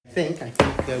I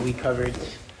think we covered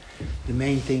the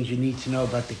main things you need to know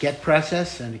about the get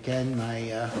process. And again,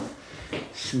 my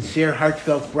sincere,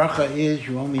 heartfelt bracha is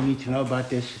you only need to know about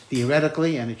this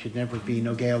theoretically, and it should never be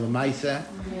nogea l'maisa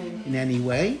in any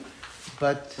way.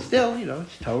 But still,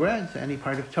 it's Torah. It's any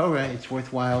part of Torah. It's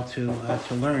worthwhile to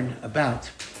learn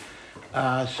about.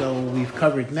 So we've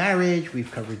covered marriage. We've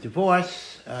covered divorce.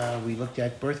 We looked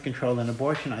at birth control and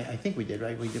abortion. I think we did,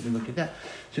 right? We looked at that.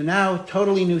 So now,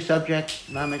 totally new subject.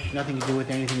 Mamish, nothing to do with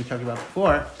anything we talked about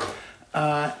before.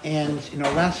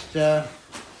 Last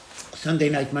Sunday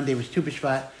night, Monday was Tu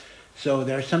B'Shvat. So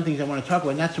there are some things I want to talk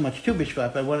about. Not so much Tu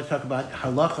B'Shvat, but I want to talk about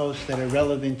halachos that are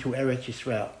relevant to Eretz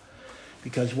Yisrael.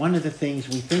 Because one of the things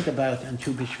we think about on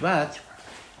Tu B'Shvat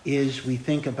is we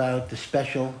think about the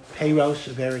special peiros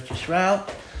of Eretz Yisrael.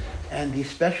 And the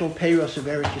special peiros of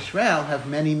Eretz Yisrael have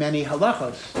many, many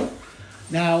halachos.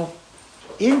 Now,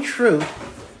 in truth,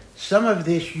 some of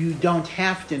this you don't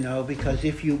have to know because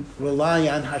if you rely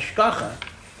on hashgacha,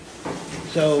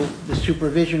 so the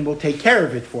supervision will take care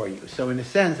of it for you. So in a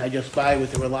sense, I just buy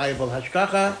with a reliable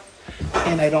hashgacha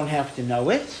and I don't have to know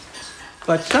it.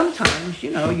 But sometimes,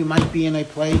 you might be in a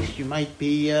place, you might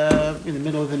be in the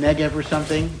middle of the Negev or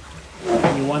something,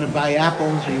 and you want to buy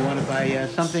apples or you want to buy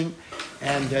something,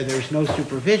 and there's no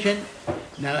supervision.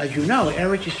 Now, as you know,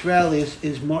 Eretz Yisrael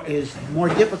is more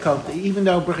difficult, even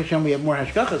though, Baruch Hashem, we have more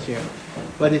hashgachas here,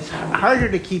 but it's harder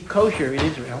to keep kosher in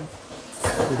Israel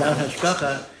without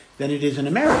hashgacha than it is in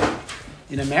America.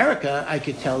 In America, I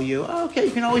could tell you, okay,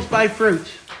 you can always buy fruit.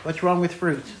 What's wrong with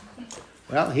fruit?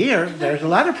 Well, here, there's a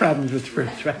lot of problems with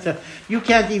fruit, right? So you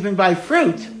can't even buy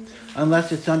fruit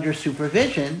unless it's under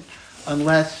supervision,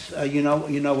 unless you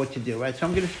know what to do, right? So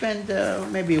I'm going to spend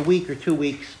maybe a week or 2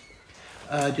 weeks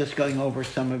just going over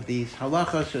some of these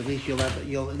halachos. So at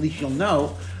least you'll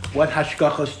know what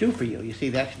hashgachos do for you. You see,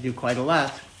 that can do quite a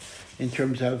lot in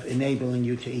terms of enabling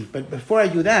you to eat. But before I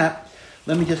do that,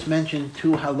 let me just mention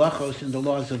 2 halachos in the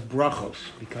laws of brachos,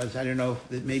 because I don't know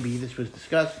if maybe this was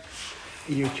discussed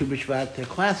in your Tu B'Shvat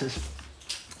classes,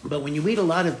 but when you eat a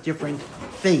lot of different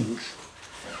things,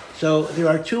 so there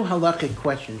are 2 halakhic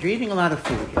questions. You're eating a lot of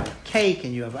food. You have cake,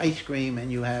 and you have ice cream,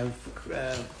 and you have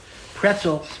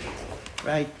pretzels,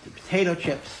 right? Potato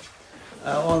chips,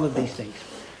 all of these things.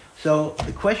 So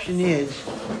the question is,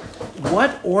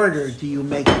 what order do you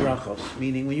make brachos?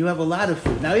 Meaning, when you have a lot of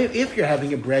food. Now, if you're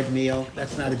having a bread meal,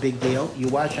 that's not a big deal. You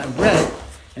wash on bread,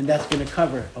 and that's going to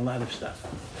cover a lot of stuff.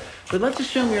 But let's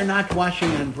assume you're not washing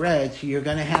on bread, so you're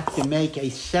going to have to make a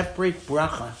separate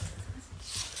bracha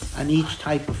on each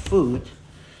type of food.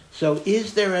 So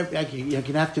is there you're going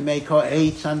to have to make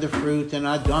eitz on the fruit, and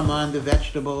adama on the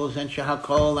vegetables, and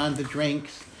shahakol on the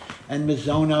drinks, and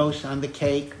mizonos on the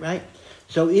cake, right?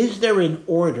 So is there an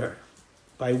order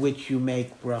by which you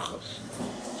make brachos?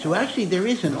 So actually there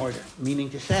is an order, meaning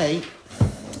to say,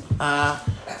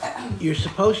 you're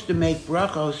supposed to make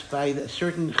brachos by a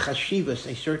certain chashivas,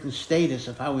 a certain status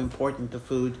of how important the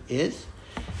food is.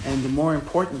 And the more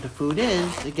important the food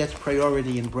is, it gets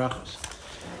priority in brachos.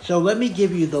 So let me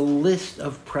give you the list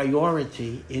of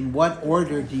priority. In what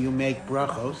order do you make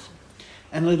brachos?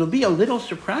 And it'll be a little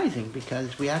surprising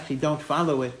because we actually don't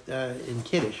follow it in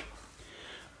Kiddush.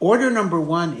 Order number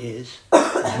 1 is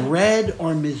bread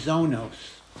or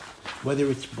mizonos. Whether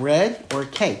it's bread or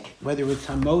cake, whether it's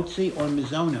hamotzi or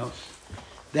mizonos,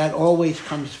 that always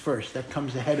comes first. That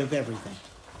comes ahead of everything.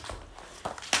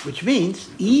 Which means,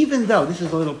 even though, this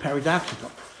is a little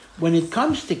paradoxical, when it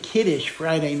comes to Kiddush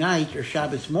Friday night or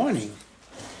Shabbos morning,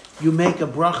 you make a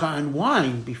bracha on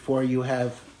wine before you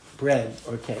have bread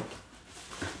or cake.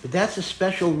 But that's a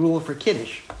special rule for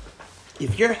Kiddush.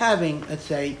 If you're having, let's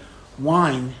say,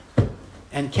 wine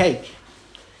and cake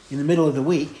in the middle of the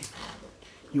week,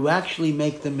 you actually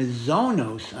make the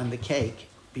mizonos on the cake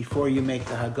before you make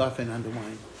the hagafen on the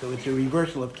wine. So it's a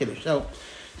reversal of Kiddush.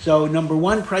 So number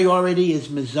 1 priority is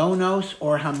mizonos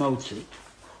or hamotzi.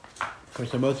 Of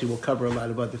course, hamotzi will cover a lot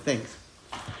of other things.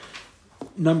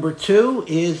 Number 2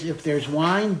 is, if there's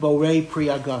wine, borei pri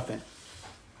hagafen.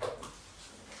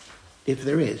 If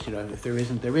there is, if there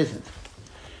isn't, there isn't.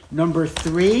 Number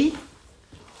 3,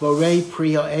 borei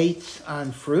pri ha'etz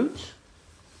on fruit.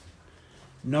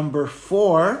 Number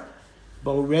 4,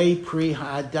 borei pri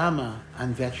ha'adama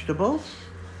on vegetables.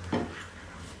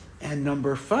 And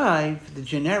number 5, the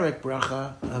generic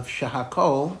bracha of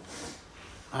shahakol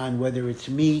on whether it's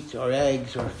meat or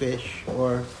eggs or fish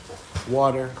or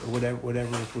water or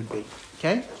whatever it would be.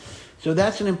 Okay? So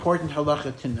that's an important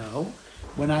halacha to know.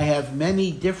 When I have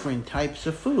many different types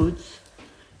of foods,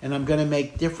 and I'm going to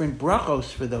make different brachos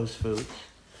for those foods,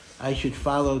 I should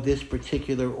follow this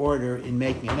particular order in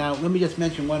making it. Now, let me just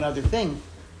mention one other thing.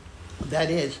 That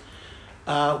is,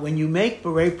 when you make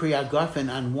Borei Pri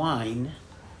Hagafen on wine,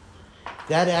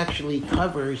 that actually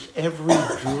covers every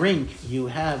drink you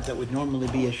have that would normally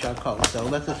be a shakol. So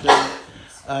let's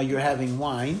assume you're having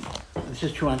wine. This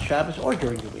is true on Shabbos or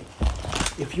during the week.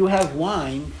 If you have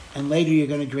wine and later you're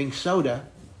going to drink soda,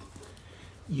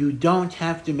 you don't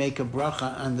have to make a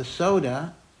bracha on the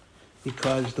soda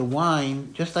because the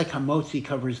wine, just like hamotzi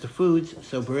covers the foods,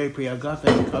 so Borei Pri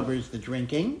Hagafen covers the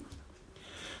drinking.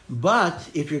 But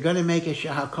if you're going to make a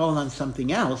shahakol on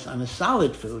something else, on a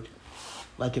solid food,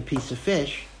 like a piece of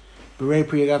fish, Borei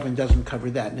Pri Hagafen doesn't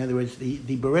cover that. In other words, the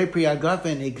Borei Pri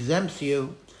Hagafen exempts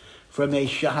you from a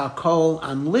shahakol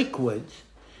on liquids.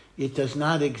 It does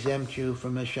not exempt you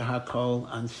from a shahakol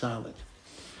on solid.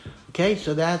 Okay,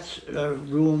 so that's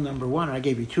rule number one. I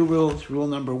gave you two rules. Rule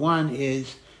number one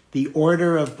is the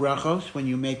order of brachos when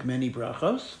you make many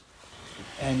brachos.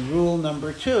 And rule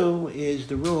number two is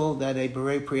the rule that a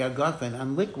Borei Pri Hagafen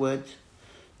on liquids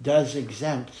does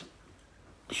exempt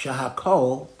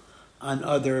shahakol on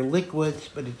other liquids,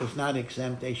 but it does not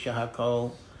exempt a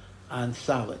shahakol on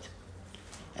solid.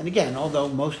 And again, although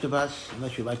most of us,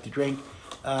 unless you like to drink,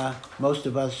 most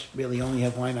of us really only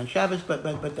have wine on Shabbos, but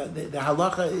the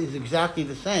halacha is exactly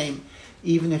the same,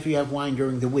 even if you have wine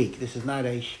during the week. This is not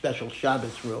a special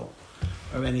Shabbos rule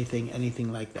or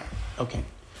anything like that. Okay.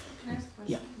 Can I ask a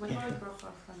question? What about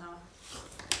bracha for now?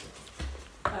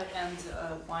 And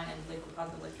wine and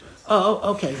other liquids.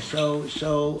 Oh, okay. So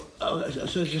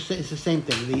it's the same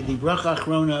thing. The bracha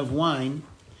achrona of wine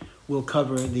will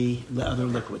cover the other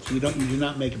liquids. You do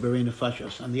not make a borei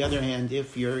nefashos. On the other hand,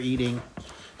 if you're eating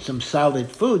some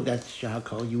solid food that's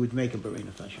shahakol, you would make a borei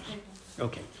nefashos.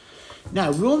 Okay.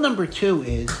 Now, rule number two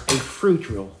is a fruit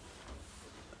rule.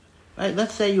 Right?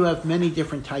 Let's say you have many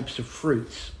different types of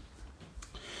fruits.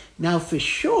 Now, for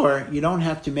sure, you don't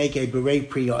have to make a Borei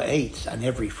Pri Ha'etz on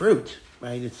every fruit,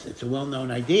 right? It's a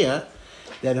well-known idea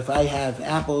that if I have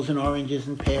apples and oranges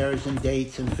and pears and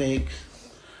dates and figs,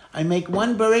 I make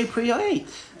one Borei Pri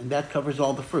Ha'etz, and that covers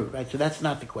all the fruit, right? So that's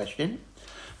not the question.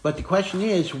 But the question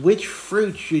is, which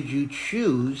fruit should you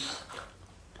choose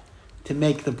to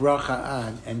make the bracha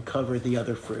on and cover the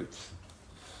other fruits?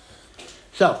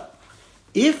 So,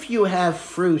 if you have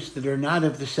fruits that are not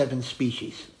of the 7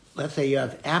 species, let's say you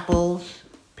have apples,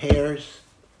 pears,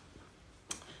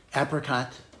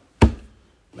 apricot,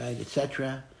 right,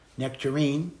 etc.,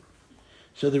 nectarine.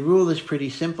 So the rule is pretty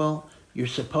simple. You're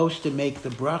supposed to make the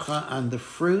bracha on the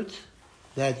fruit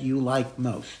that you like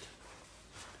most.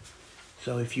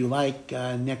 So if you like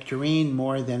nectarine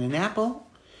more than an apple,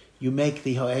 you make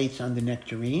the ha'etz on the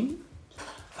nectarine.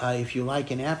 If you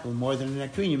like an apple more than a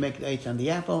nectarine, you make the ha'etz on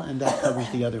the apple, and that covers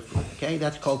the other fruit. Okay,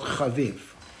 that's called chaviv.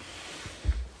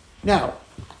 Now,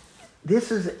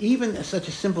 this is, even such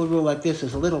a simple rule like this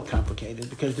is a little complicated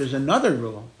because there's another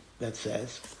rule that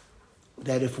says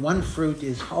that if one fruit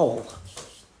is whole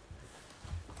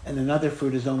and another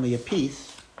fruit is only a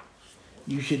piece,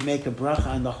 you should make a bracha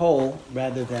on the whole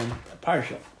rather than a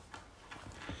partial.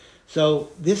 So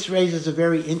this raises a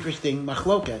very interesting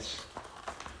machlokas.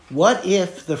 What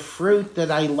if the fruit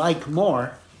that I like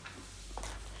more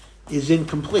is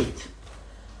incomplete?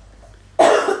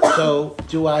 So,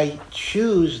 do I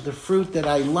choose the fruit that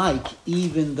I like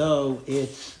even though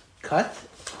it's cut?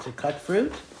 It's a cut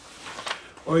fruit?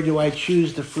 Or do I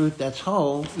choose the fruit that's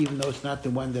whole even though it's not the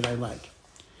one that I like?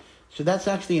 So that's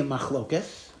actually a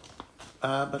machlokas.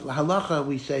 But halacha,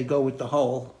 we say go with the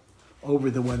whole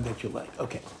over the one that you like.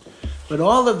 Okay. But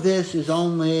all of this is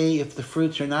only if the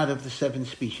fruits are not of the 7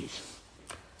 species.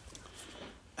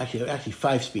 Actually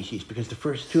 5 species, because the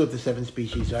first 2 of the 7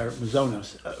 species are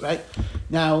mazonos, right?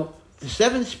 Now, the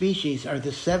 7 species are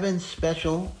the 7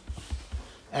 special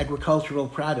agricultural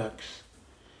products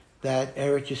that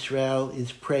Eretz Yisrael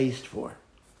is praised for.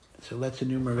 So let's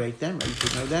enumerate them, right? You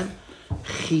should know them.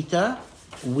 Chita,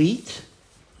 wheat,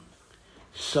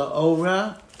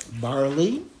 saora,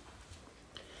 barley.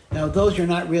 Now, those are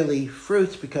not really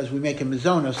fruits because we make a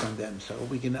mazonos on them, so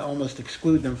we can almost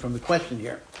exclude them from the question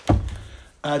here.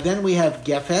 Then we have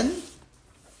geffen.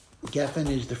 Geffen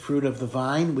is the fruit of the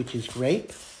vine, which is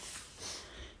grape.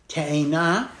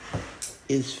 Te'ena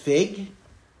is fig.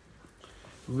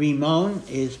 Rimon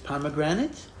is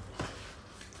pomegranate.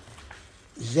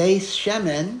 Zeis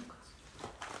shemen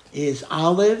is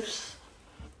olives.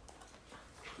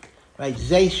 Right,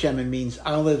 Zeis shemen means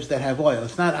olives that have oil.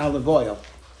 It's not olive oil.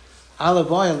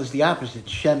 Olive oil is the opposite,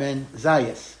 shemen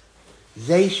zayis.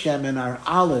 Zeis shemen are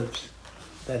olives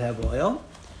that have oil.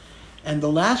 And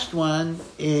the last one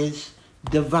is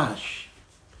devash.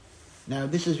 Now,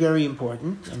 this is very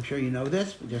important. I'm sure you know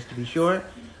this, but just to be sure.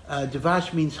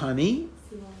 Devash means honey.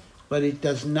 but it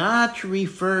does not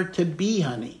refer to bee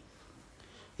honey.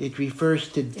 It refers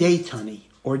to date honey,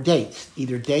 or dates,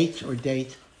 either dates or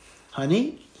date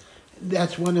honey.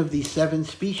 That's one of the 7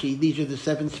 species. These are the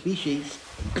 7 species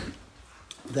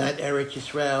that Eretz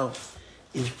Yisrael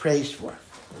is praised for.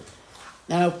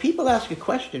 Now, people ask a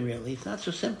question, really. It's not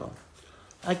so simple.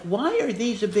 Like, why are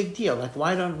these a big deal? Like,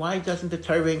 why doesn't the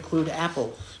Torah include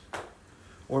apples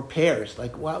or pears?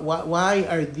 Like, why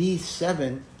are these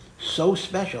 7 so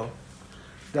special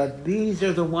that these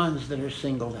are the ones that are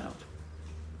singled out?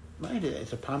 Right?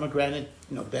 It's a pomegranate,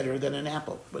 better than an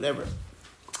apple, whatever.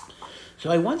 So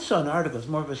I once saw an article, it's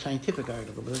more of a scientific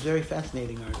article, but it was a very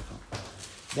fascinating article,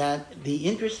 that the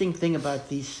interesting thing about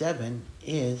these 7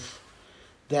 is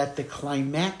that the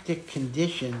climactic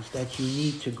conditions that you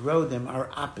need to grow them are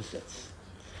opposites.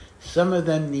 Some of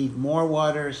them need more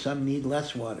water, some need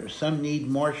less water. Some need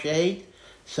more shade,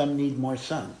 some need more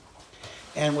sun.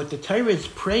 And what the Torah is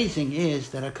praising is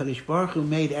that HaKadosh Baruch Hu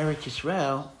made Eretz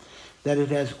Yisrael, that it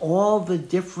has all the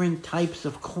different types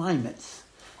of climates,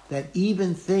 that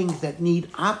even things that need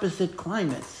opposite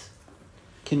climates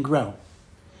can grow.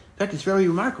 In fact, it's very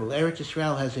remarkable. Eretz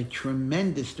Yisrael has a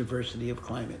tremendous diversity of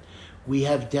climate. We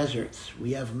have deserts,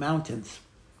 we have mountains,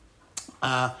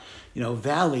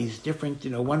 valleys, different,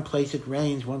 one place it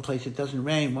rains, one place it doesn't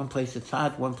rain, one place it's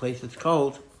hot, one place it's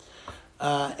cold.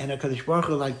 And HaKadosh Baruch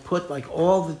Hu put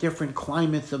all the different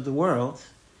climates of the world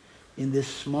in this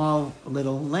small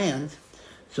little land.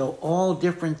 So all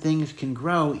different things can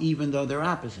grow even though they're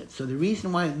opposite. So the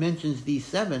reason why it mentions these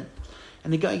 7,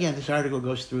 and again, this article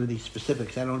goes through the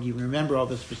specifics. I don't even remember all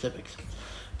the specifics.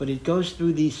 But it goes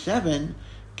through these 7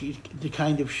 to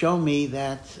kind of show me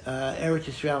that Eretz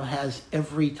Yisrael has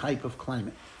every type of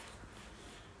climate.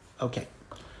 Okay.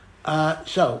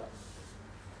 So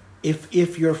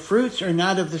if your fruits are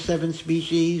not of the 7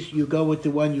 species, you go with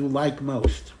the one you like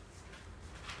most.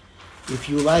 If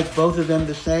you like both of them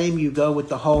the same, you go with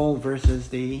the whole versus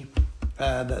the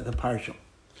partial.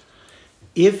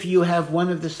 If you have one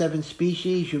of the 7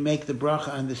 species, you make the bracha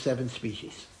on the 7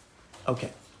 species.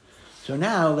 Okay. So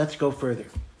now let's go further.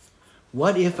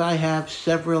 What if I have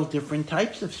several different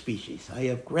types of species? I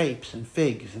have grapes and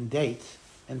figs and dates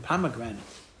and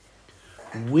pomegranates.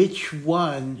 Which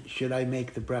one should I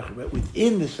make the bracha? But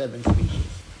within the 7 species,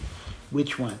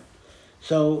 which one?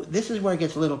 So this is where it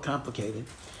gets a little complicated.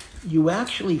 You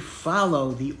actually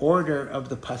follow the order of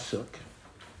the pasuk,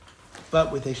 but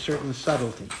with a certain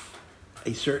subtlety.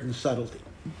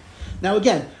 Now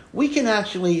again, we can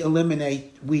actually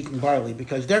eliminate wheat and barley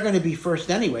because they're going to be first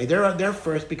anyway. They're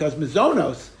first because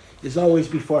Mazonos is always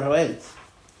before Ha'etz.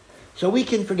 So we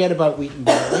can forget about wheat and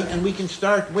barley, and we can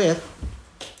start with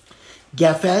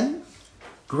Geffen.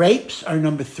 Grapes are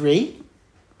number 3.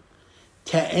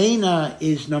 Te'ena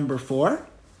is number 4.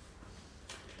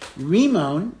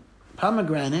 Rimon,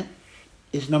 pomegranate,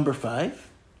 is number 5.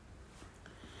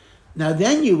 Now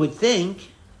then you would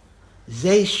think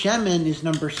Zeh Shemen is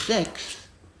number 6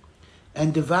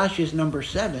 and Devash is number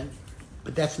 7,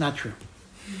 but that's not true.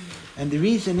 And the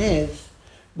reason is,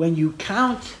 when you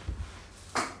count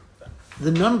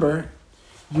the number,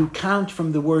 you count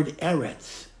from the word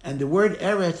Eretz. And the word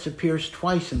Eretz appears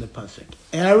twice in the pasuk.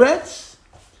 Eretz,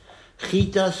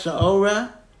 Chita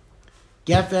Saora,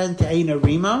 Geffen Te'ena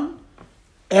Rimon.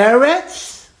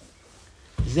 Eretz,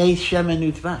 Zeh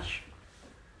Shemen Udvash.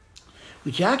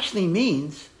 Which actually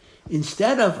means,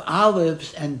 instead of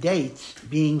olives and dates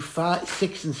being 5,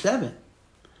 6, and 7,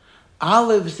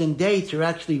 olives and dates are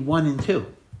actually 1 and 2,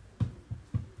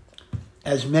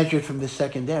 as measured from the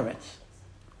second Eretz.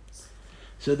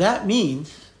 So that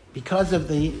means, because of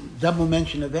the double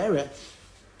mention of Eretz,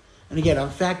 and again,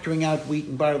 I'm factoring out wheat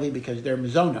and barley because they're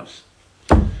Mazonos,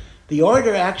 the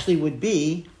order actually would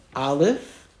be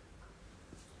olive,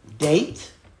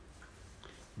 date,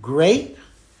 grape,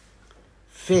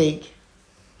 fig,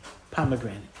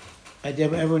 pomegranate.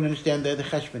 Everyone understand the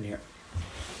cheshbon here?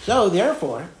 So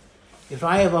therefore, if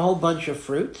I have a whole bunch of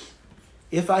fruits,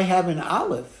 if I have an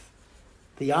olive,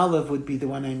 the olive would be the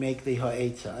one I make the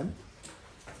ha'etz on.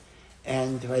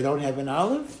 And if I don't have an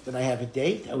olive, then I have a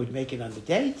date. I would make it on the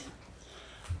date.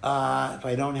 If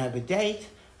I don't have a date,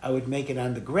 I would make it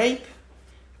on the grape.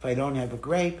 If I don't have a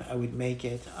grape, I would make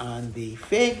it on the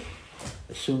fig,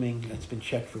 assuming it's been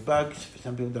checked for bugs.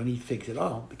 Some people don't eat figs at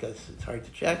all because it's hard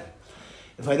to check.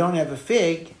 If I don't have a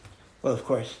fig, well, of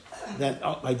course, then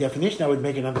by definition, I would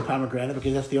make it on the pomegranate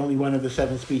because that's the only one of the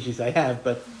 7 species I have,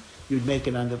 but you'd make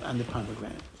it on the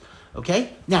pomegranate.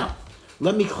 Okay? Now,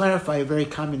 let me clarify a very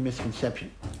common misconception.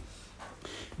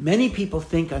 Many people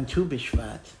think on Tu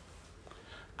B'Shvat,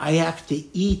 I have to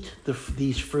eat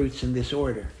these fruits in this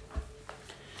order.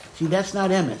 See, that's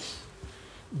not emes.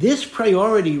 This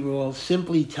priority rule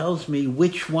simply tells me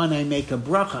which one I make a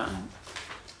bracha on.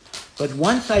 But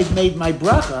once I've made my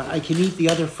bracha, I can eat the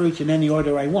other fruits in any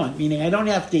order I want, meaning I don't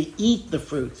have to eat the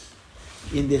fruits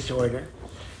in this order.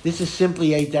 This is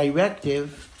simply a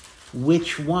directive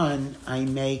which one I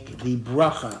make the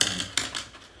bracha on.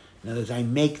 In other words, I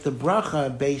make the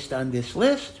bracha based on this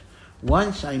list.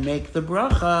 Once I make the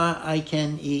bracha, I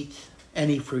can eat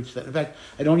any fruits that, in fact,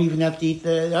 I don't even have to eat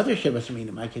the other Shivas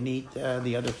Minim. I can eat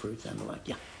the other fruits and the like.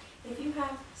 Yeah. If you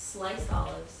have sliced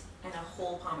olives and a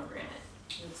whole pomegranate,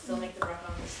 you would still make the bracha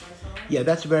on the sliced olives? Yeah,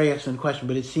 that's a very excellent question,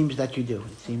 but it seems that you do.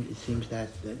 It seems that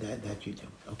you do.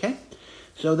 Okay?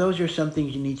 So those are some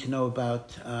things you need to know about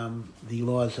the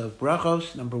laws of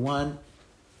brachos. Number one,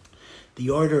 the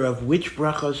order of which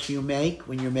brachos you make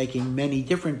when you're making many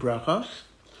different brachos.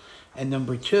 And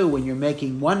number two, when you're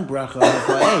making one bracha of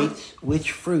ha'etz,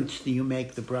 which fruits do you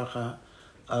make the bracha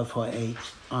of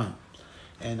ha'etz on?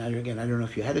 And I don't know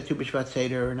if you had a Tu B'Shvat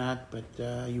Seder or not, but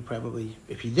you probably,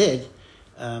 if you did,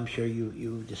 I'm sure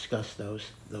you discussed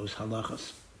those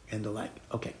halachos and the like.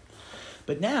 Okay.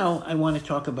 But now I want to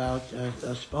talk about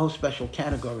a whole special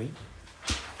category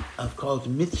called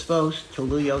mitzvos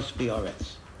teluyos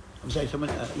b'aretz. I'm sorry,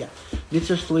 mitzvos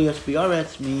teluyos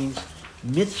b'aretz means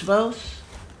mitzvos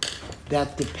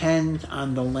that depend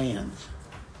on the land.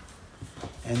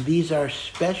 And these are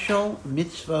special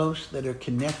mitzvos that are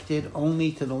connected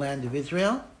only to the land of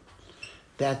Israel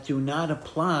that do not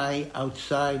apply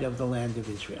outside of the land of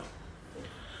Israel.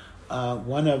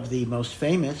 One of the most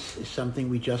famous is something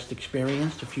we just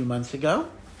experienced a few months ago,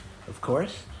 of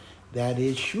course. That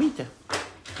is Shemitah,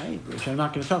 right? Which I'm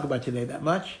not going to talk about today that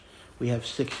much. We have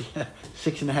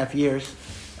 6.5 years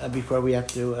before we have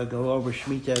to go over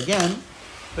Shemitah again.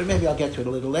 But maybe I'll get to it a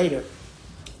little later.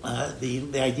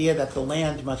 The idea that the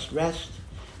land must rest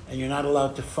and you're not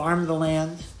allowed to farm the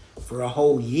land for a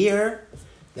whole year,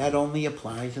 that only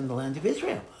applies in the land of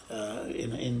Israel.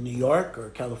 In New York or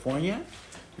California,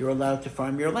 you're allowed to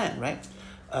farm your land, right?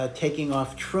 Taking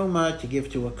off truma to give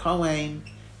to a Kohen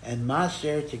and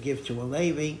maser to give to a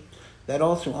Levi, that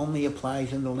also only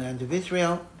applies in the land of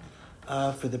Israel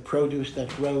for the produce that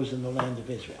grows in the land of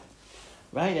Israel.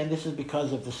 Right? And this is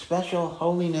because of the special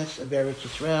holiness of Eretz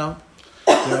Yisrael.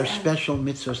 There are special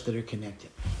mitzvahs that are connected.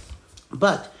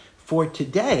 But for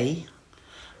today,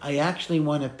 I actually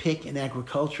want to pick an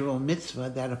agricultural mitzvah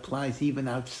that applies even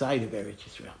outside of Eretz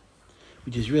Yisrael,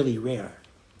 which is really rare.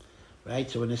 Right?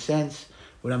 So in a sense,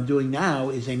 what I'm doing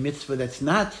now is a mitzvah that's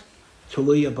not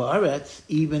Tuluya Ba'aretz,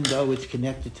 even though it's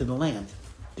connected to the land,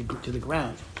 to the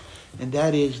ground. And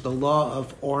that is the law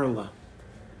of Orla.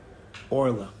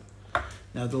 Orla.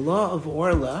 Now, the law of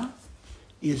Orla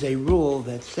is a rule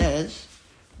that says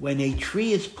when a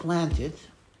tree is planted,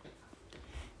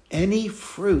 any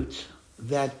fruit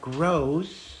that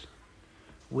grows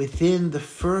within the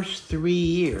first 3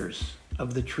 years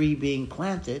of the tree being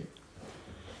planted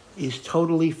is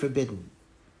totally forbidden.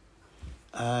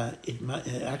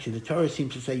 Actually, the Torah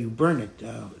seems to say you burn it.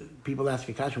 People ask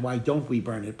Akasha, why don't we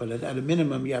burn it? But at a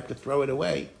minimum, you have to throw it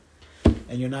away,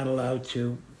 and you're not allowed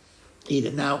to eat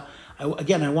it. Now, I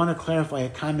want to clarify a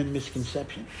common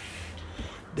misconception.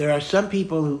 There are some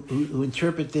people who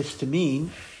interpret this to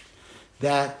mean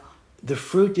that the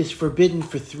fruit is forbidden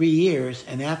for 3 years,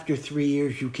 and after 3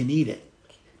 years you can eat it.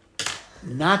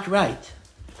 Not right.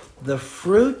 The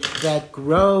fruit that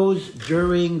grows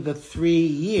during the 3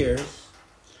 years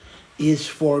is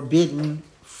forbidden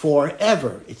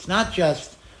forever. It's not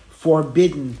just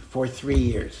forbidden for 3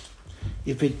 years.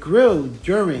 If it grew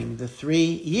during the 3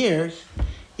 years,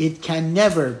 it can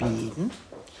never be eaten.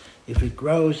 If it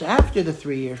grows after the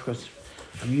 3 years, because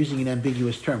I'm using an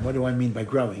ambiguous term. What do I mean by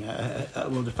growing? I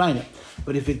will define it.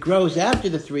 But if it grows after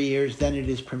the 3 years, then it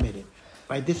is permitted.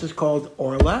 Right? This is called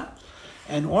orla.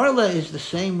 And orla is the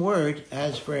same word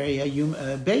as for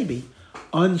a baby,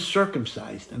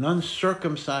 uncircumcised. An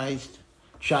uncircumcised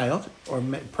child or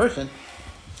person,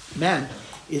 man,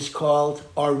 is called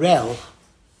orel.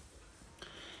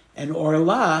 And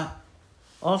orla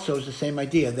also is the same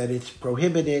idea, that it's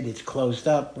prohibited, it's closed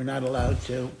up, we're not allowed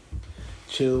to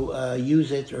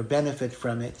use it or benefit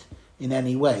from it in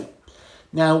any way.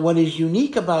 Now, what is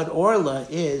unique about Orla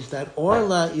is that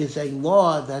Orla is a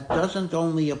law that doesn't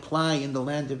only apply in the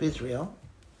land of Israel,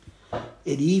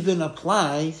 it even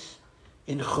applies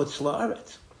in Chutz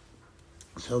La'aretz.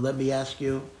 So let me ask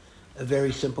you a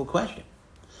very simple question.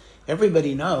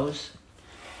 Everybody knows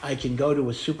I can go to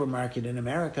a supermarket in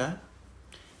America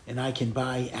and I can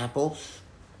buy apples.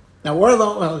 Now,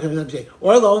 Orla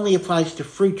only applies to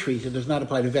fruit trees. It does not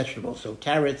apply to vegetables. So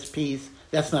carrots, peas,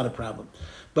 that's not a problem.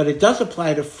 But it does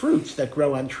apply to fruits that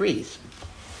grow on trees.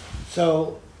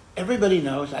 So everybody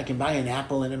knows I can buy an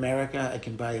apple in America, I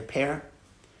can buy a pear.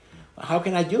 How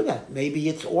can I do that? Maybe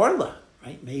it's Orla,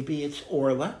 right? Maybe it's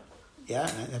Orla. Yeah,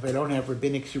 and if I don't have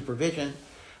rabbinic supervision,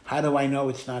 how do I know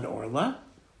it's not Orla?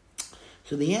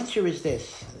 So the answer is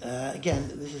this.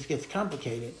 Again, gets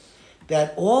complicated.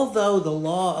 That although the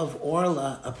law of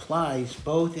Orla applies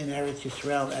both in Eretz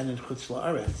Yisrael and in Chutz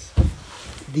La'aretz,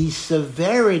 the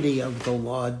severity of the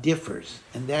law differs.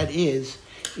 And that is,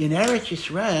 in Eretz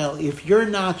Yisrael, if you're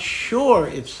not sure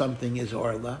if something is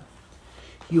Orla,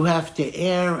 you have to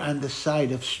err on the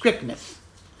side of strictness.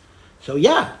 So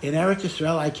yeah, in Eretz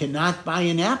Yisrael, I cannot buy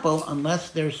an apple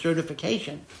unless there's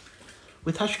certification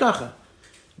with hashgacha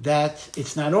that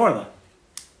it's not Orla.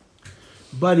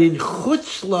 But in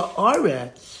Chutz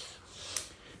La'aretz,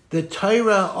 the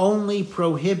Torah only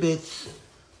prohibits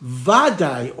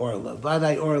Vadai Orla.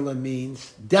 Vadai Orla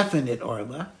means definite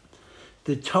Orla.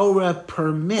 The Torah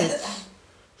permits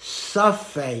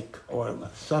Safek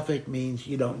Orla. Safek means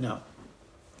you don't know.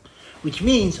 Which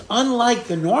means, unlike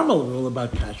the normal rule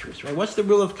about kashrus, right? What's the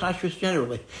rule of kashrus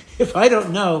generally? If I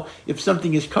don't know if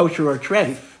something is kosher or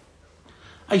treif,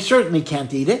 I certainly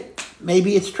can't eat it.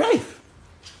 Maybe it's treif.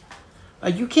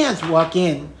 You can't walk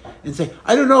in and say,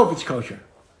 I don't know if it's kosher.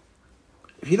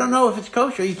 If you don't know if it's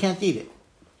kosher, you can't eat it.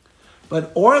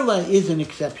 But Orla is an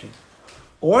exception.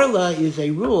 Orla is a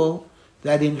rule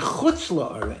that in Chutz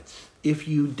La'aretz, if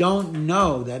you don't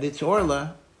know that it's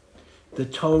Orla, the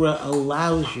Torah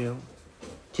allows you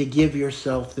to give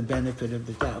yourself the benefit of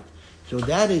the doubt. So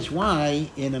that is why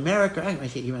in America, I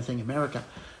say even saying America,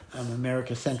 I'm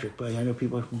America-centric, but I know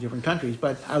people from different countries,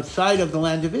 but outside of the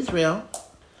land of Israel,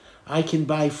 I can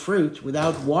buy fruit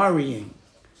without worrying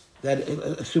that,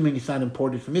 assuming it's not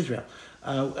imported from Israel,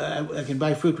 I can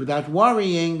buy fruit without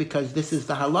worrying because this is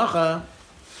the halacha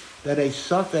that a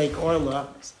safek orla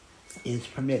is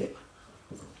permitted.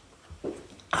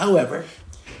 However,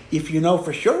 if you know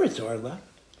for sure it's orla,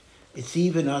 it's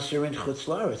even usher in chutz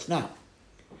la'aretz. Now,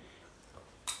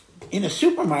 in a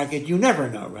supermarket, you never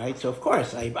know, right? So, of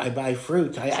course, I buy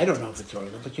fruit. I don't know if it's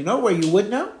orla, but you know where you would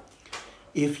know?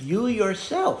 If you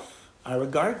yourself are a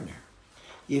gardener,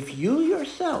 if you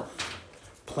yourself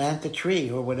plant a tree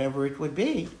or whatever it would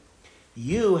be,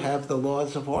 you have the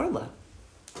laws of orla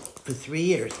for 3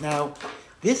 years. Now,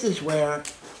 this is where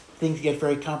things get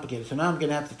very complicated. So now I'm going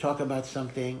to have to talk about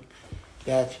something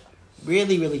that's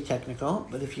really, really technical.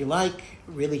 But if you like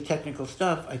really technical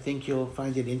stuff, I think you'll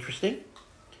find it interesting.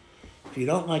 If you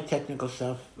don't like technical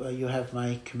stuff, you have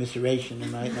my commiseration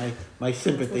and my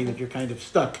sympathy that you're kind of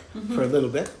stuck for a little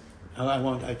bit. I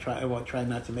won't try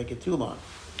not to make it too long.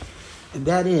 And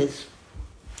that is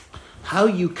how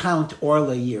you count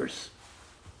orla years.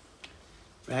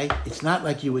 Right? It's not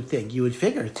like you would think. You would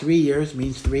figure 3 years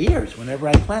means 3 years. Whenever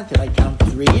I plant it, I count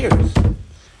 3 years.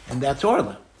 And that's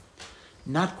orla.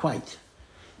 Not quite.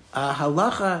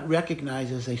 Halacha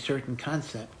recognizes a certain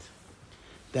concept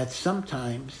that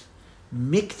sometimes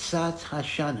miktzat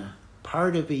hashana,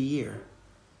 part of a year,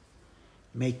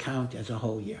 may count as a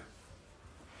whole year.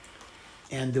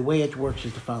 And the way it works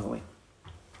is the following.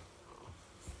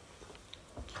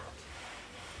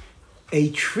 A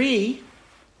tree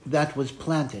that was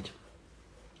planted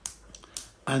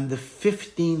on the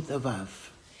 15th of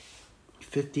Av.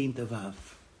 15th of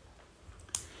Av.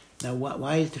 Now,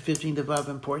 why is the 15th of Av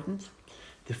important?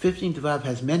 The 15th of Av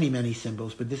has many, many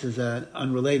symbols, but this is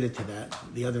unrelated to that,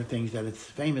 the other things that it's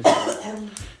famous for.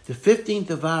 The 15th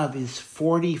of Av is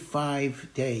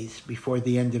 45 days before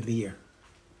the end of the year.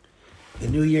 The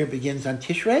new year begins on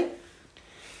Tishrei.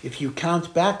 If you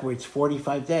count backwards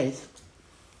 45 days,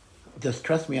 just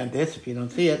trust me on this, if you don't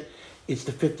see it, it's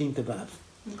the 15th of Av.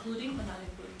 Including or not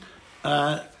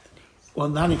including? Well,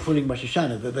 not including Rosh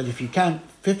Hashanah, but if you count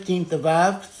 15th of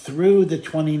Av through the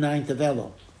 29th of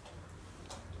Elul,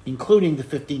 including the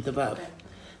 15th of Av,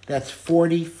 that's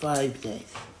 45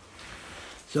 days.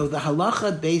 So the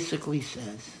halacha basically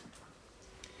says,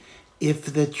 if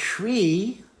the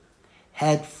tree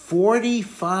had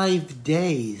 45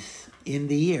 days in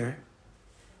the year,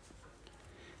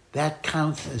 that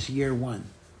counts as year one.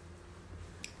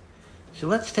 So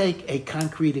let's take a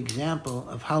concrete example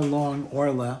of how long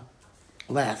orla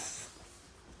lasts.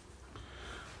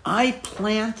 I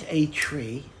plant a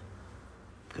tree,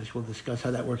 because we'll discuss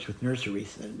how that works with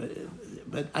nurseries,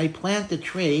 but I plant a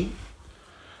tree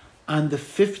on the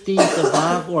 15th of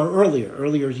Av, or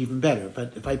earlier is even better,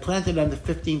 but if I plant it on the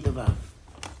 15th of Av,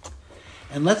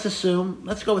 and let's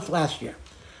go with last year.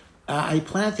 I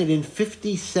planted in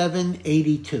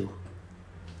 5782.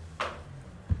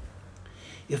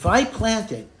 If I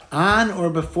planted on or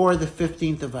before the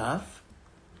 15th of Av,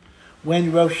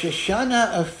 When Rosh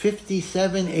Hashanah of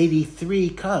 5783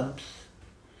 comes,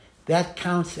 that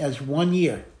counts as 1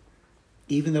 year,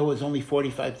 even though it was only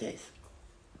 45 days.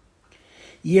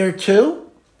 Year 2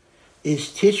 is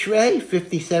Tishrei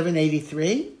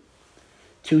 5783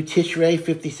 to Tishrei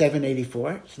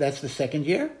 5784, so that's the second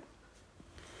year.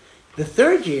 The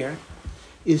third year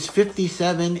is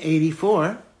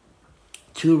 5784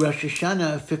 to Rosh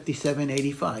Hashanah of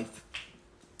 5785.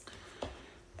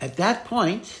 At that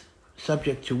point,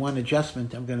 subject to one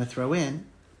adjustment I'm going to throw in,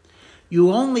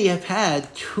 you only have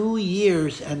had 2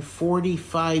 years and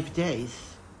 45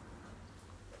 days.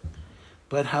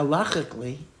 But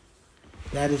halachically,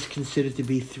 that is considered to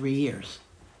be 3 years.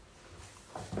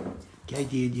 Okay,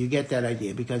 do you get that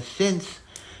idea? Because since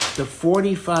the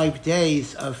 45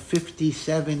 days of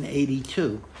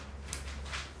 5782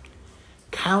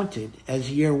 counted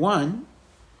as year 1,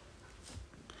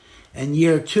 and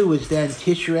year 2 is then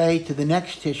Tishrei to the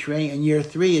next Tishrei, and year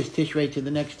 3 is Tishrei to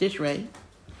the next Tishrei,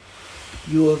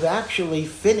 you have actually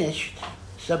finished,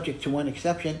 subject to one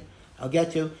exception, I'll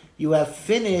get to, you have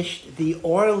finished the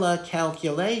Orla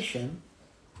calculation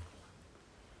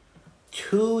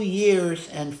 2 years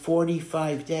and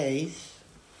 45 days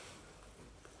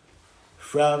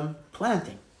from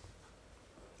planting.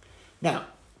 Now,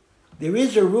 there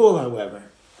is a rule, however,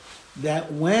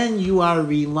 that when you are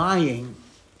relying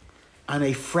on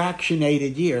a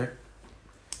fractionated year,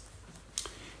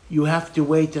 you have to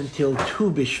wait until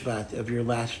Tu B'Shvat of your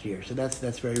last year. So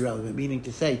that's very relevant, meaning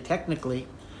to say, technically,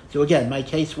 so again, my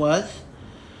case was,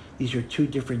 these are two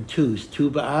different twos,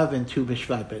 Tu B'Av and Tu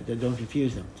B'Shvat, but don't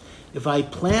confuse them. If I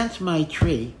plant my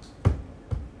tree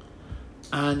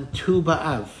on Tu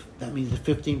B'Av, that means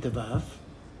the 15th of Av,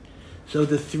 so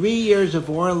the 3 years of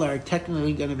Orla are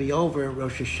technically going to be over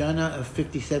Rosh Hashanah of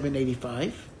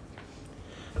 5785,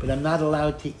 but I'm not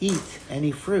allowed to eat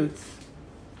any fruits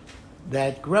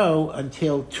that grow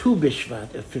until Tu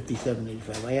B'Shvat of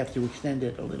 5785. I have to extend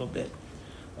it a little bit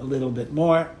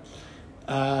more,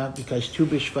 because Tu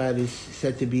B'Shvat is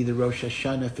said to be the Rosh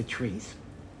Hashanah for trees.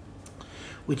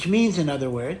 Which means, in other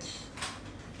words,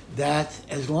 that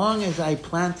as long as I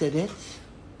planted it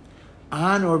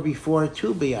on or before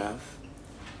Tu B'Av,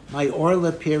 my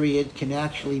Orla period can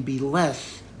actually be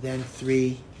less than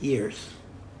 3 years.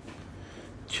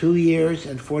 2 years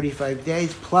and 45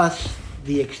 days plus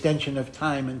the extension of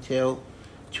time until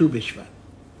Tu B'Shvat.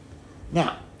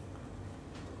 Now,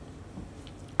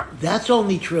 that's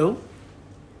only true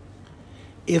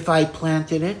if I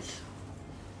planted it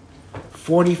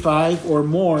 45 or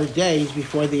more days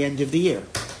before the end of the year.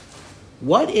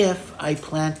 What if I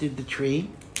planted the tree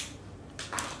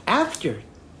after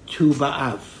Tu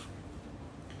B'Av?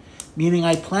 Meaning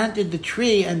I planted the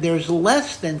tree and there's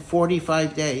less than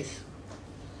 45 days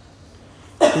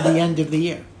to the end of the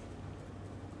year.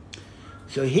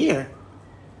 So here,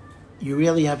 you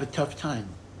really have a tough time.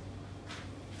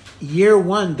 Year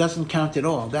 1 doesn't count at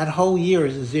all. That whole year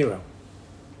is a 0.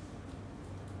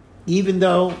 Even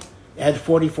though it had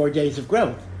 44 days of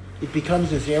growth, it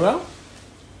becomes a 0.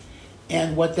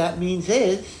 And what that means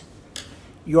is,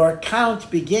 your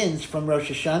count begins from Rosh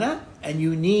Hashanah, and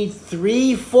you need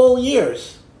 3 full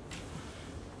years.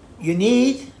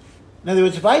 In other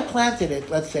words, if I planted it,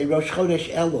 let's say Rosh Chodesh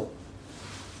Elul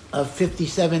of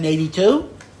 5782,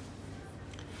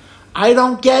 I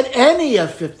don't get any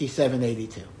of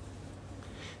 5782.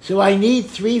 So I need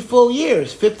 3 full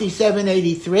years,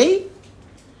 5783,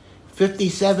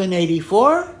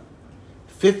 5784,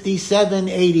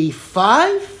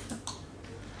 5785,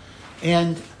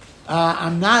 and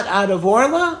I'm not out of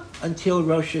Orla until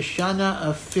Rosh Hashanah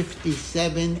of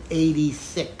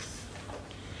 5786.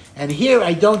 And here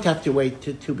I don't have to wait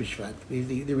to Tu B'Shvat.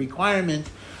 The requirement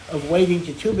of waiting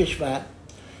to Tu B'Shvat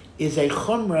is a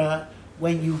chumrah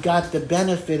when you got the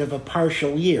benefit of a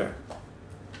partial year.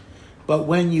 But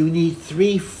when you need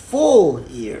 3 full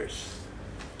years,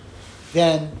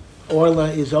 then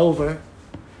Orla is over.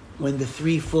 When the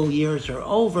 3 full years are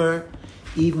over,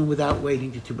 even without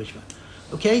waiting to Tu B'Shvat.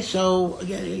 Okay, so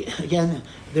again,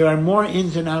 there are more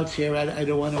ins and outs here. I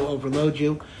don't want to overload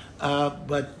you.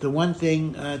 But the one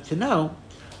thing to know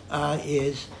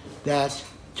is that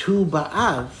Tu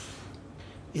B'Av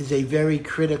is a very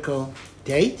critical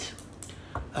date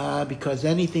because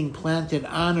anything planted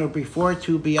on or before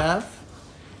Tu B'Av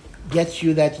gets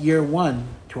you that year 1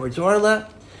 towards Orla.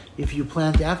 If you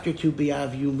plant after Tu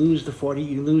B'Av, you lose the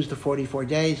 44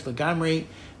 days, Lagamri,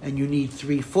 and you need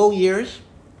 3 full years.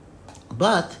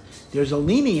 But there's a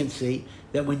leniency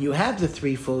that when you have the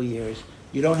 3 full years,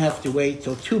 you don't have to wait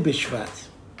till Tu B'Shvat.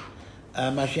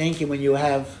 Mashenki, when you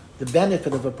have the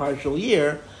benefit of a partial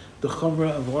year, the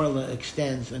Chumrah of Orla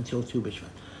extends until Tu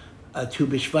B'Shvat. Tu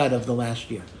B'Shvat of the last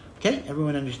year. Okay,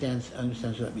 everyone understands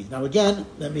what that means. Now again,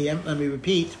 let me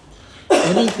repeat.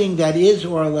 Anything that is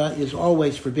orla is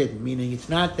always forbidden, meaning it's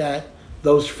not that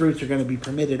those fruits are going to be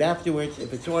permitted afterwards.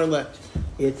 If it's orla,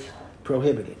 it's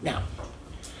prohibited. Now,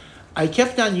 I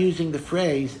kept on using the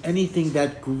phrase, anything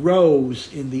that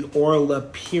grows in the orla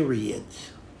period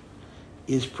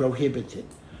is prohibited.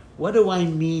 What do I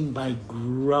mean by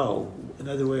grow? In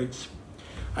other words,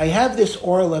 I have this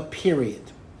orla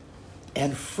period,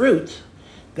 and fruit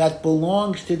that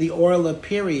belongs to the orla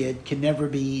period can never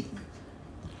be eaten.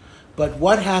 But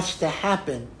what has to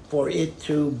happen for it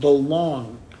to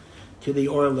belong to the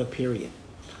orla period?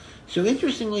 So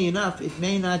interestingly enough, it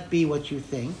may not be what you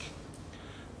think.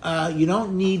 You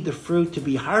don't need the fruit to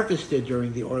be harvested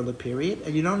during the orla period,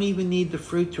 and you don't even need the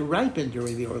fruit to ripen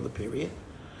during the orla period.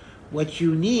 What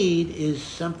you need is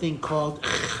something called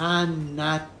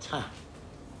chanata.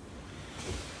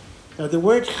 Now the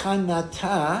word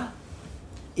chanata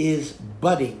is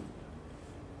budding,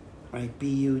 right?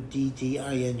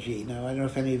 budding. Now I don't know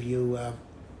if any of you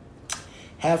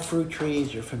have fruit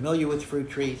trees or familiar with fruit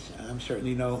trees. I'm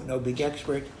certainly no big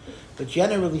expert, but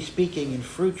generally speaking, in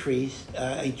fruit trees,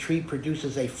 a tree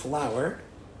produces a flower,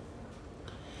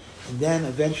 and then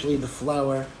eventually the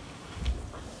flower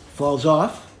falls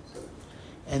off,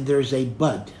 and there's a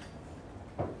bud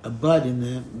in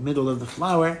the middle of the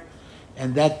flower,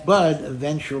 and that bud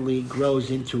eventually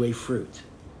grows into a fruit.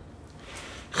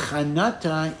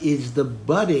 Chanata is the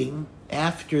budding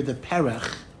after the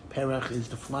perach. Perach is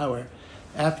the flower.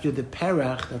 After the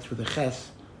perach, that's where the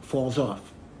ches falls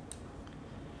off.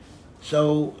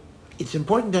 So it's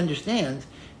important to understand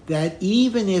that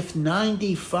even if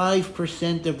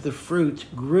 95% of the fruit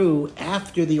grew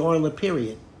after the orla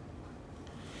period,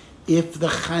 if the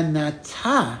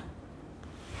chanata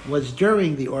was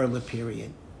during the orla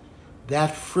period,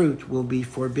 that fruit will be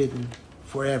forbidden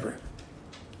forever.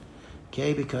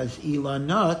 Okay, because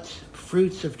ilanot,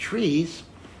 fruits of trees,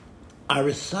 are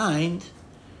assigned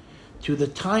to the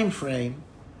time frame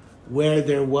where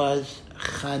there was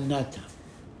chanata.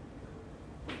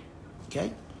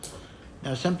 Okay?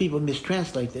 Now some people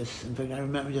mistranslate this. In fact, I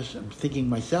remember I'm thinking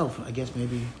myself, I guess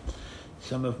maybe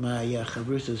some of my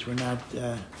chavrusas were not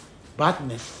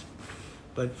botanists,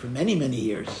 but for many, many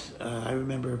years, I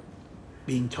remember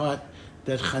being taught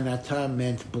that chanata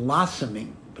meant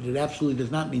blossoming, but it absolutely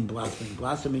does not mean blossoming.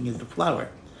 Blossoming is the flower.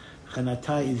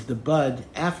 Chanata is the bud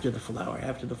after the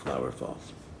flower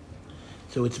falls.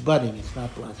 So it's budding, it's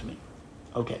not blossoming.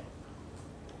 Okay.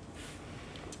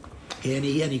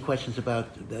 Any questions about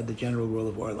the general rule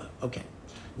of Orla? Okay.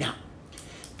 Now,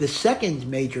 the second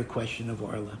major question of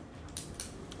Orla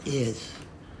is,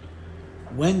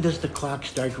 when does the clock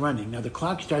start running? Now, the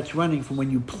clock starts running from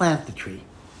when you plant the tree,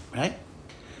 right?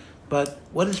 But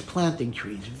what is planting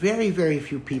trees? Very, very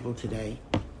few people today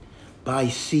buy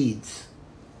seeds.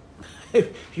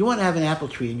 If you want to have an apple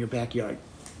tree in your backyard,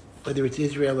 whether it's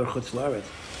Israel or Chutz La'aretz,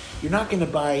 you're not going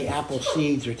to buy apple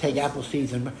seeds or take apple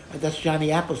seeds and that's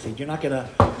Johnny Appleseed. You're not going to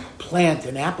plant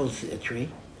an apple tree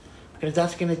because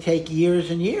that's going to take years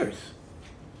and years.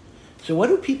 So what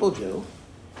do people do?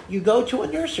 You go to a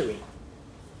nursery.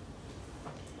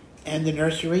 And the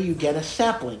nursery, you get a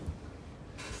sapling,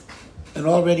 an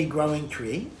already growing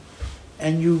tree,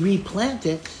 and you replant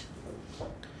it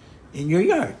in your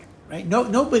yard, right?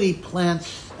 Nobody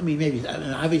plants,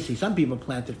 obviously some people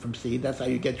plant it from seed, that's how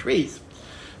you get trees.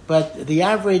 But the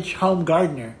average home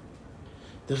gardener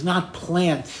does not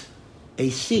plant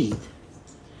a seed.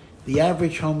 The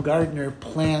average home gardener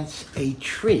plants a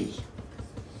tree.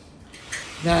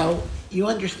 Now, you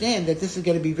understand that this is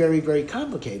going to be very, very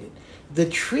complicated. The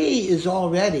tree is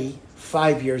already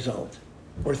 5 years old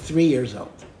or 3 years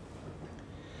old.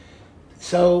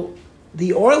 So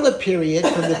the Orla period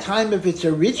from the time of its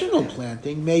original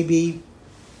planting may be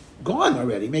gone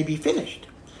already, may be finished.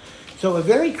 So a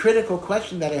very critical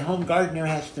question that a home gardener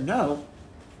has to know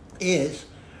is,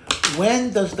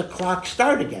 when does the clock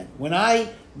start again? When I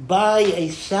buy a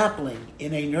sapling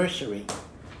in a nursery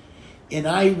and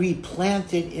I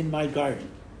replant it in my garden,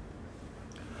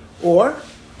 or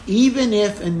even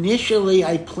if initially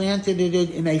I planted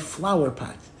it in a flower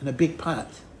pot, in a big pot,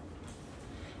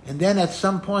 and then at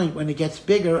some point when it gets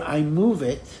bigger, I move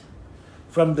it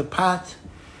from the pot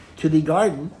to the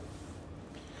garden,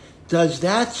 does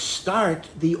that start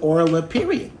the Orla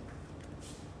period?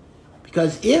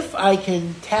 Because if I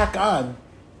can tack on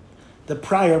the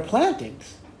prior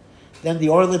plantings, then the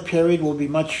Orla period will be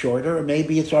much shorter, or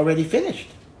maybe it's already finished.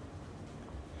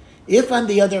 If, on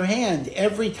the other hand,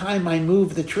 every time I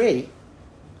move the tree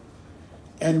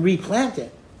and replant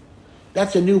it,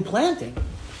 that's a new planting,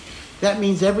 that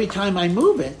means every time I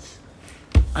move it,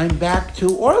 I'm back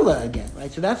to Orla again,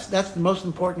 right? So that's the most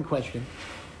important question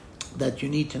that you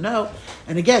need to know.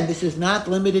 And again, this is not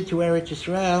limited to Eretz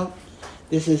Yisrael.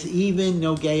 This is even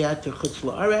Nogeya to Chutz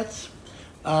La'aretz.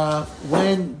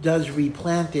 When does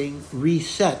replanting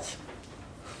reset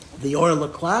the Orla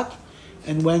clock?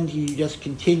 And when do you just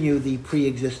continue the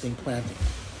pre-existing planting?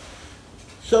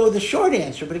 So the short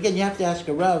answer, but again, you have to ask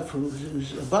a Rav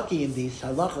who's a baki in these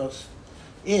halachos,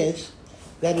 is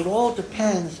that it all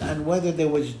depends on whether there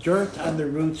was dirt on the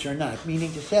roots or not.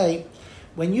 Meaning to say,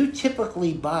 when you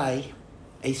typically buy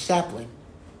a sapling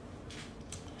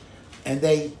and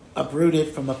they uproot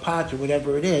it from a pot or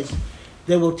whatever it is,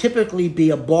 there will typically be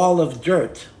a ball of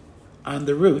dirt on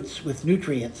the roots with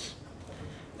nutrients,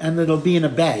 and it'll be in a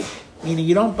bag. Meaning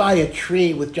you don't buy a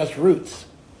tree with just roots.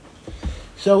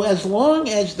 So as long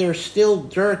as there's still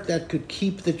dirt that could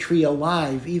keep the tree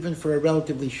alive, even for a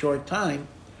relatively short time,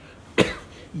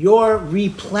 your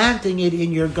replanting it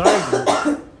in your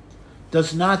garden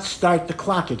does not start the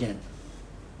clock again.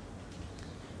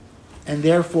 And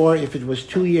therefore, if it was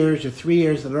 2 years or 3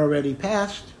 years that already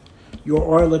passed, your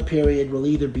Orla period will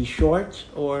either be short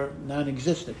or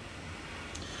non-existent.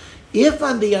 If,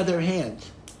 on the other hand,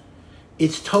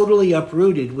 it's totally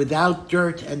uprooted without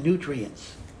dirt and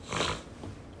nutrients,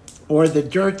 or the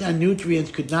dirt and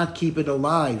nutrients could not keep it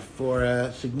alive for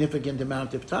a significant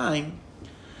amount of time,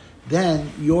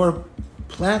 then your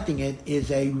planting it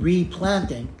is a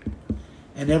replanting,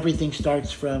 and everything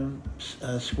starts from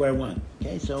square one.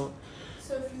 Okay, so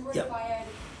if you were to buy it,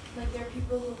 like there are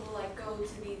people who will like go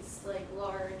to these like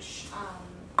large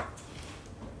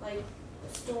like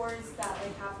stores that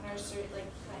like have nursery, like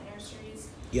plant nurseries.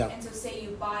 Yeah. And so say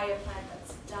you buy a plant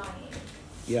that's dying.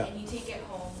 Yeah. And you take it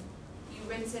home, you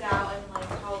rinse it out and like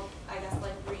help, I guess,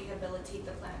 like rehabilitate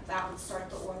the plant. That would start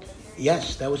the Orla period.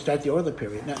 Yes, that would start the Orla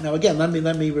period. Now again, let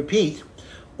me repeat.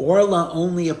 Orla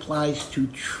only applies to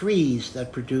trees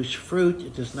that produce fruit.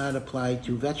 It does not apply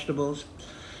to vegetables.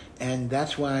 And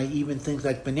that's why even things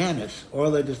like bananas,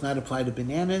 Orla does not apply to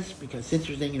bananas, because it's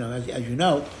interesting, as you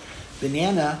know,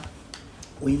 banana,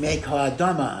 we make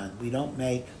ha'adama on. We don't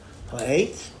make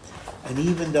ha'etz. And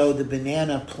even though the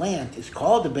banana plant is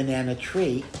called a banana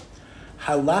tree,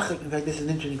 halachically, in fact, this is an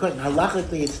interesting question,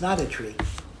 halachically it's not a tree.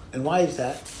 And why is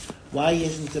that? Why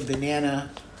isn't a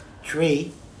banana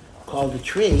tree called a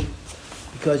tree?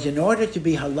 Because in order to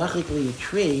be halachically a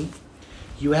tree,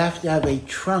 you have to have a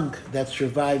trunk that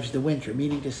survives the winter.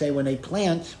 Meaning to say, when a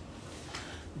plant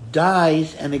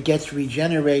dies and it gets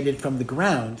regenerated from the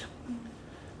ground,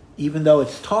 even though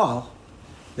it's tall,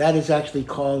 that is actually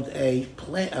called a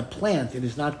plant. It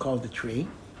is not called a tree.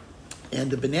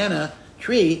 And the banana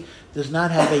tree does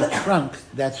not have a trunk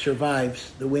that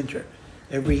survives the winter.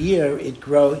 Every year it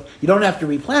grows. You don't have to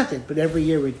replant it, but every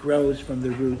year it grows from the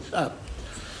roots up.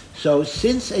 So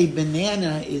since a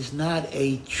banana is not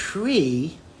a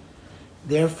tree,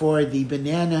 therefore the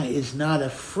banana is not a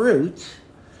fruit,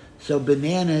 so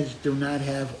bananas do not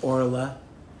have Orla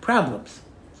problems.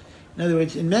 In other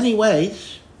words, in many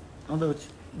ways, although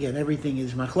again everything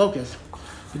is machlokas,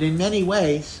 but in many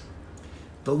ways,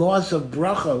 the laws of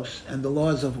brachos and the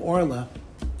laws of Orla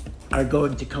are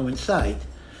going to coincide.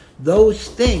 Those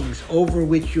things over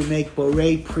which you make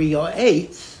borei pri or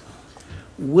eitz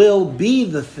will be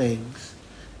the things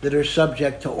that are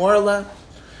subject to Orla.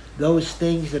 Those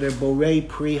things that are borei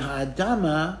pri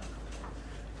ha'adama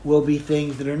will be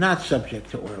things that are not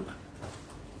subject to Orla.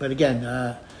 But again,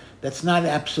 that's not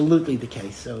absolutely the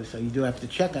case, so you do have to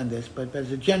check on this, but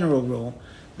as a general rule,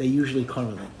 they usually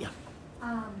correlate, yeah.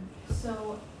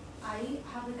 So I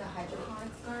have like a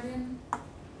hydroponics garden,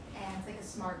 and it's like a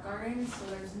smart garden, so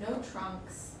there's no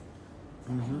trunks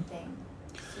to anything.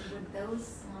 So would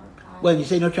those not apply? Well, you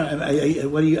say no trunk. Are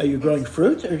you growing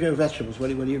fruit or vegetables? What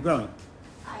are you growing?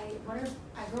 I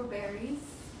grow berries,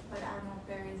 but I don't know if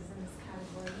berries is in this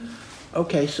category.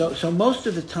 Okay, so most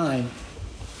of the time,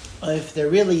 if there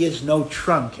really is no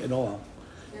trunk at all.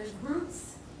 There's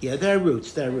roots? Yeah, there are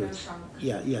roots. No trunk.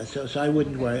 Yeah. So I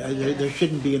wouldn't worry. There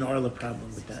shouldn't be an Orla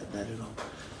problem with that at all.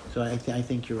 So I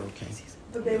think you're okay.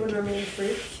 But they would remain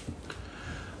fruit?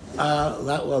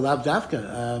 Lav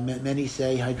davka. Many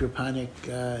say hydroponic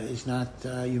is not.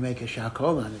 You make a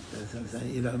shakol on it.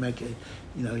 You don't make it.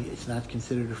 It's not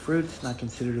considered a fruit. It's not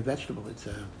considered a vegetable. It's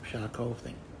a shakol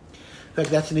thing. In fact,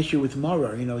 that's an issue with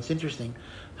moror. It's interesting.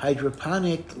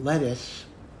 Hydroponic lettuce,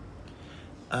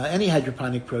 any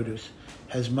hydroponic produce,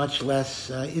 has much less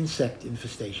insect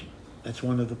infestation. That's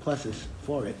one of the pluses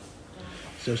for it.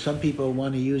 So some people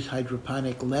want to use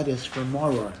hydroponic lettuce for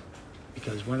moror,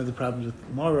 because one of the problems with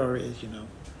moror is,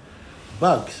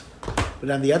 bugs. But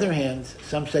on the other hand,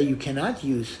 some say you cannot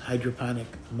use hydroponic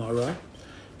moror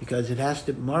because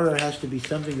maror has to be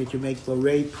something that you make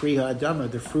borei pri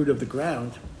ha'adama, the fruit of the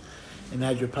ground, and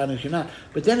hydroponics you're not.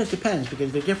 But then it depends,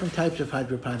 because there are different types of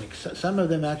hydroponics. Some of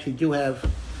them actually do have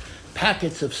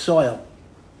packets of soil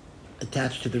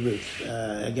attached to the roots.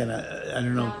 Again, I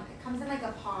don't know. It comes in like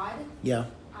a pod. Yeah.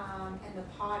 And the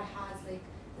pod has like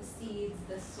the seeds,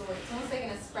 the soil. It's almost like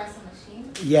an espresso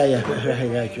machine. Yeah,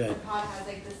 right. The pod has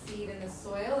like the seed and the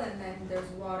soil, and then there's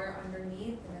water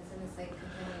underneath, and it's in this like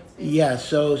contaminated space. Yeah,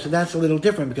 so that's a little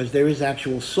different, because there is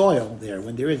actual soil there.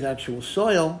 When there is actual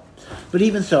soil, but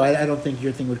even so, I don't think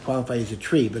your thing would qualify as a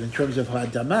tree. But in terms of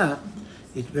ha'adama,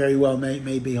 it very well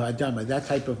may be ha'adama. That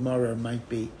type of maror might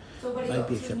be. So what might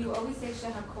be so you always say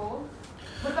shehakol?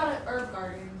 What about an herb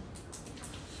garden?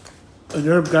 An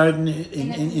herb garden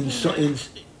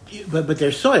but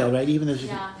there's soil, right? Even as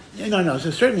no. So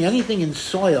certainly anything in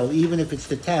soil, even if it's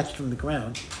detached from the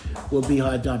ground, will be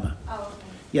ha'adama. Oh, okay.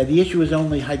 Yeah, the issue is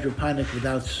only hydroponic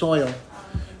without soil,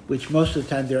 which most of the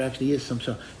time there actually is some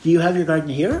soil. Do you have your garden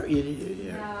here?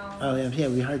 No. Oh yeah,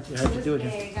 we hard to do it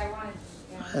here. Big. I wanted.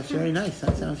 Yeah. That's very nice.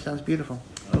 That sounds beautiful.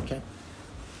 Okay.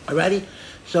 Alrighty.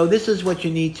 So this is what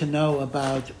you need to know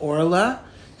about orla.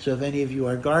 So if any of you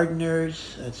are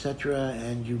gardeners, etc.,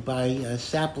 and you buy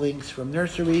saplings from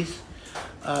nurseries,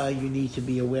 you need to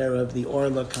be aware of the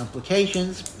orla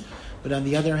complications. But on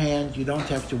the other hand, you don't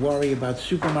have to worry about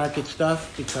supermarket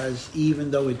stuff, because even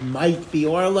though it might be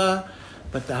orla,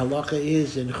 but the halacha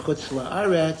is in chutz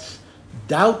la'aretz,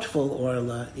 doubtful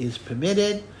orla is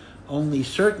permitted. Only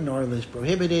certain orla is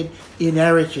prohibited. In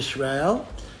Eretz Yisrael,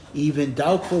 even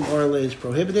doubtful orla is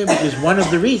prohibited, which is one of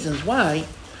the reasons why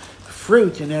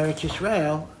fruit in Eretz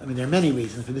Yisrael, I mean there are many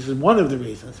reasons, but this is one of the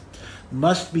reasons,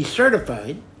 must be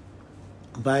certified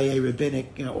by a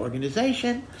rabbinic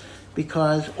organization,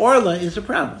 because orla is a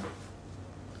problem.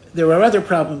 There are other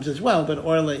problems as well, but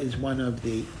orla is one of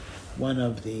the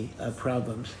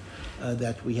problems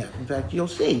that we have. In fact, you'll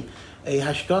see a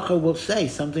hashgacha will say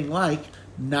something like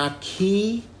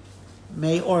naki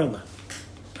me orla.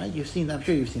 Right? I'm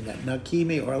sure you've seen that. Naki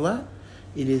me orla.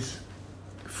 It is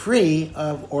free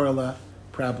of orla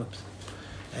problems.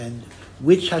 And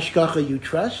which hashgacha you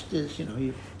trust is,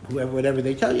 whatever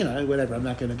they tell you, whatever. I'm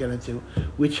not going to get into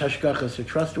which hashgachas are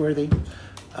trustworthy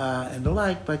and the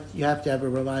like, but you have to have a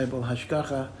reliable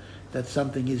hashgacha that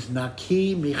something is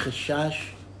naki michashash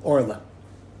orla.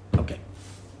 Okay.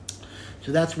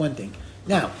 So that's one thing.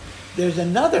 Now, there's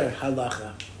another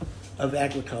halacha of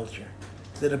agriculture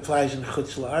that applies in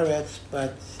chutz la'aretz,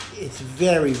 but it's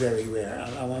very, very rare.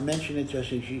 I'll mention it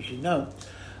just as you should know.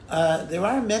 There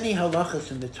are many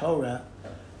halachas in the Torah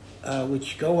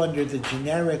which go under the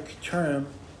generic term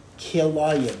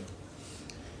kilayim.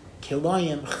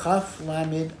 Kilayim, chaf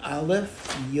lamid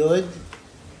aleph yud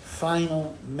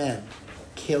final mem.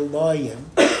 Kilayim.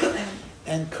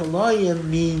 And kilayim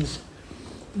means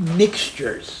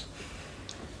mixtures,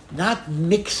 not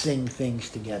mixing things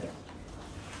together.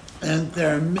 And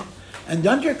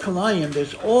under kilayim,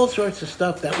 there's all sorts of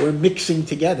stuff that we're mixing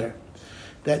together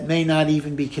that may not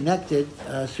even be connected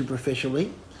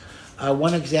superficially.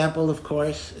 One example, of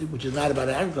course, which is not about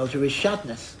agriculture, is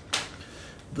shatnez.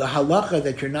 The halacha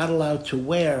that you're not allowed to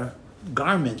wear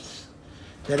garments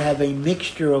that have a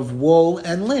mixture of wool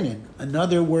and linen.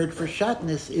 Another word for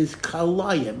shatnez is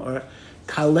kalayim, or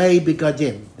kalei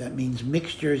begadim. That means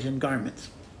mixtures in garments.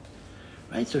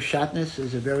 Right? So shatnez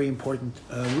is a very important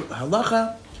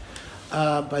halacha.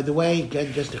 By the way,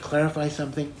 again, just to clarify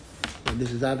something, and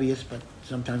this is obvious, but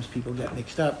sometimes people get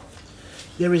mixed up.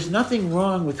 There is nothing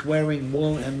wrong with wearing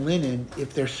wool and linen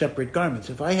if they're separate garments.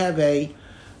 If I have a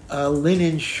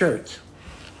linen shirt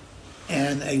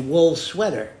and a wool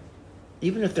sweater,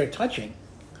 even if they're touching,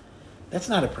 that's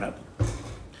not a problem.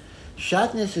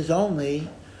 Shatnez is only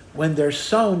when they're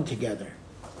sewn together.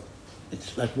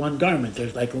 It's like one garment.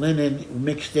 There's like linen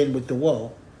mixed in with the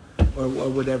wool, or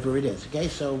whatever it is. Okay,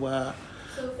 so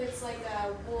if it's like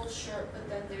a wool shirt, but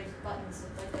then there's buttons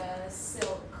with like a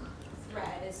silk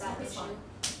thread, is that an issue?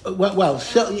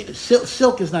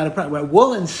 Silk is not a problem. Well,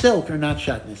 wool and silk are not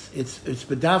shatnez. It's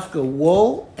bedavka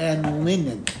wool and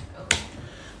linen. Okay.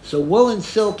 So wool and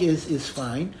silk is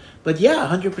fine. But yeah,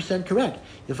 100% correct.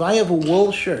 If I have a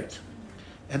wool shirt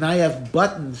and I have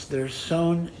buttons that are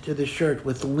sewn to the shirt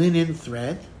with linen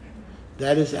thread,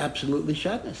 that is absolutely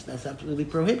shatnez. That's absolutely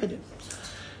prohibited.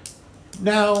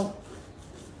 Now,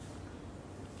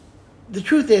 the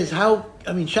truth is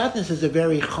shatnez is a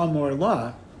very chamor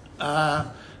law,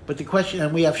 but the question,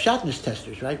 and we have shatnez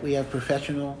testers, right? We have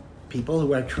professional people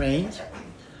who are trained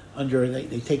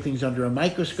they take things under a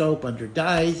microscope, under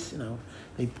dyes,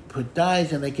 they put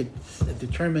dyes and they could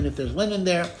determine if there's linen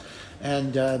there.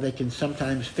 And they can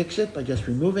sometimes fix it by just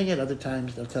removing it. Other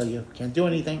times they'll tell you can't do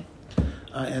anything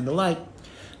and the like.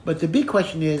 But the big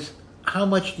question is, how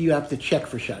much do you have to check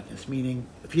for shatnez? Meaning,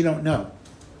 if you don't know.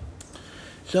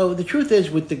 So the truth is,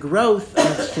 with the growth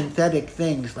of synthetic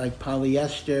things like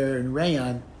polyester and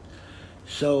rayon,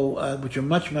 which are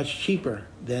much, much cheaper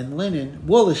than linen,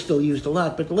 wool is still used a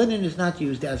lot, but linen is not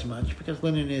used as much because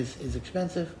linen is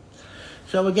expensive.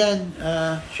 So again,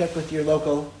 check with your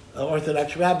local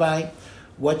Orthodox rabbi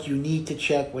what you need to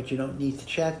check, what you don't need to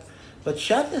check. But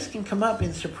shatnez can come up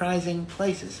in surprising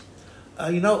places.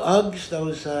 Uggs,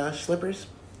 those slippers,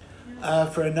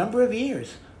 for a number of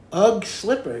years, Ugg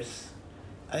slippers,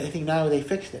 I think now they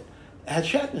fixed it, had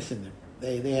shatnez in them.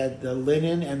 They had the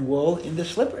linen and wool in the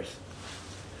slippers.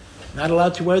 Not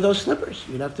allowed to wear those slippers.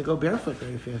 You'd have to go barefoot.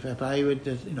 If I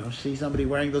would, see somebody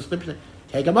wearing those slippers,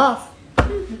 take them off.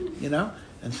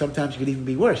 And sometimes it could even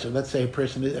be worse. So let's say a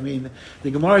person,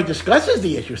 the Gemara discusses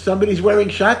the issue. Somebody's wearing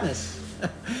shatnez,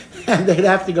 and they'd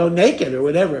have to go naked or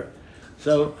whatever.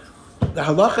 So the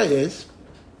halacha is,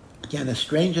 again, as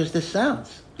strange as this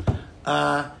sounds,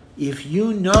 if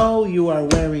you know you are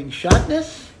wearing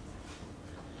shatnez,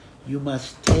 you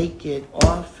must take it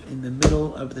off in the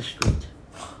middle of the street.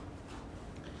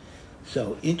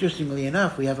 So, interestingly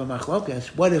enough, we have a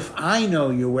machlokas. What if I know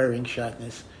you're wearing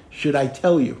shatnez? Should I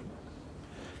tell you?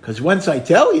 Because once I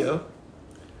tell you,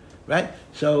 right?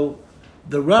 So,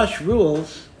 the Rush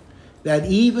rules that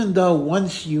even though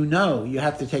once you know you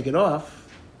have to take it off,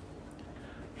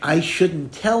 I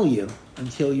shouldn't tell you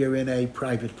until you're in a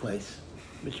private place,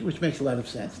 which makes a lot of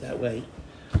sense. That way,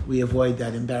 we avoid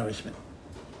that embarrassment.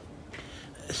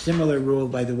 A similar rule,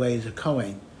 by the way, is a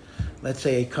Kohen. Let's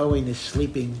say a Kohen is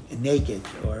sleeping naked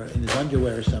or in his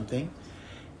underwear or something,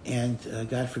 and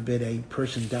God forbid a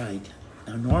person died.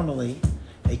 Now normally,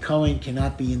 a Kohen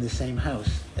cannot be in the same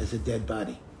house as a dead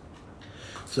body.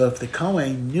 So if the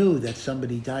Kohen knew that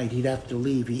somebody died, he'd have to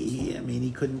leave.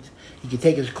 He couldn't. He could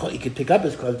take his clothes, he could pick up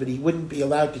his clothes, but he wouldn't be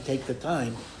allowed to take the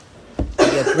time to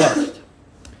get dressed.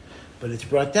 But it's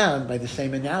brought down by the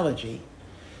same analogy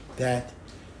that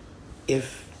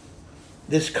if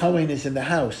this Kohen is in the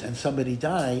house and somebody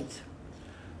died,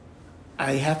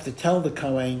 I have to tell the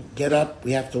Kohen, get up,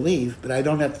 we have to leave, but I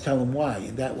don't have to tell him why.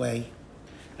 And that way,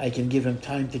 I can give him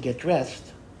time to get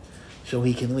dressed so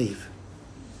he can leave.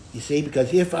 You see,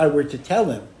 because if I were to tell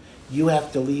him, you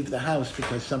have to leave the house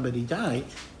because somebody died,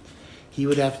 he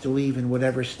would have to leave in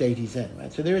whatever state he's in,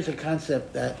 right? So there is a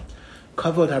concept that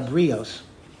kavod habrios,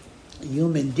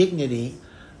 human dignity,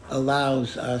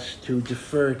 allows us to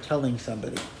defer telling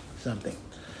somebody something.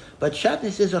 But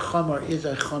shatnez is a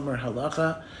chomer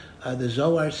halacha. The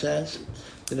Zohar says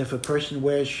that if a person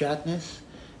wears shatnez,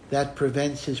 that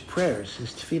prevents his prayers,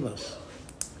 his tefillos,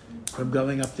 from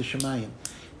going up to Shemayim.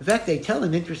 In fact, they tell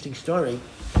an interesting story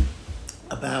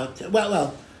about,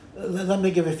 let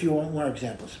me give a few more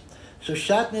examples. So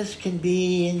shatnez can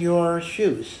be in your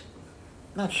shoes.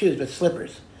 Not shoes, but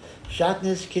slippers.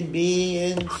 Shatnez can be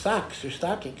in socks or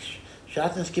stockings.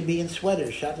 Shatnez can be in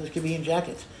sweaters. Shatnez can be in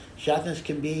jackets. Shatnez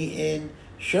can be in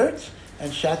shirts,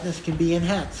 and shatnez can be in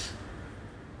hats.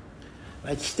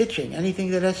 Right? Stitching, anything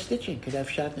that has stitching could have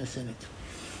shatnez in it,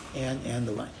 and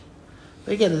the like.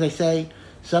 But again, as I say,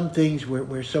 some things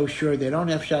we're so sure they don't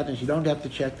have shatnez, you don't have to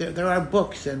check. There are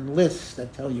books and lists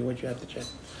that tell you what you have to check.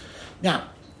 Now,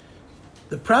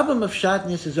 the problem of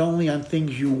shatnez is only on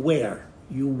things you wear.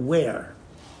 You wear.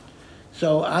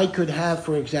 So I could have,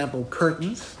 for example,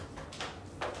 curtains.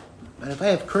 And if I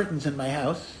have curtains in my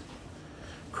house,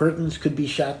 curtains could be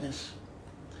shatnez.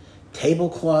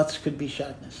 Tablecloths could be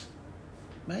shatnez.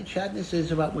 Right? Shatnez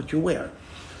is about what you wear.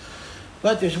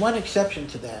 But there's one exception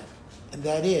to that, and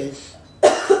that is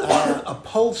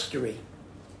upholstery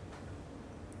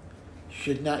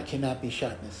cannot be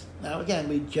shatnez. Now again,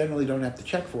 we generally don't have to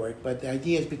check for it, but the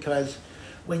idea is because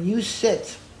when you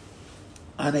sit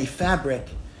on a fabric,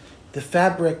 the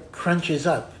fabric bunches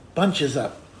up.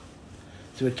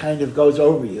 So it kind of goes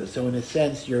over you. So in a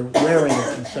sense, you're wearing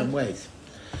it in some ways.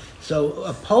 So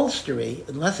upholstery,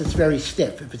 unless it's very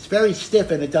stiff. If it's very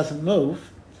stiff and it doesn't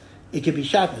move, it could be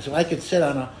shatnez. So I could sit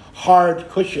on a hard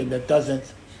cushion that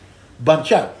doesn't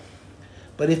bunch up.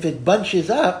 But if it bunches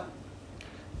up,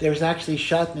 there's actually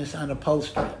shatnez on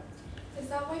upholstery. Is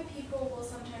that why people will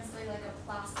sometimes lay like a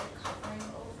plastic covering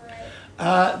over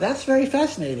it? That's very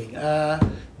fascinating.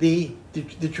 The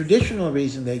traditional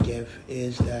reason they give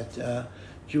is that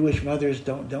Jewish mothers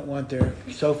don't want their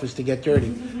sofas to get dirty.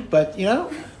 But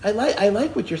I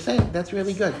like what you're saying. That's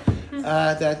really good.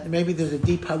 That maybe there's a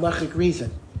deep halachic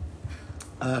reason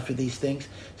for these things,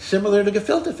 similar to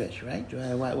gefilte fish, right?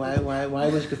 Why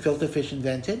was gefilte fish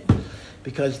invented?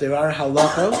 because there are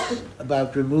halachos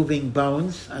about removing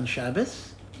bones on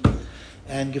Shabbos,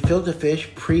 and gefilte fish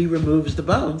pre-removes the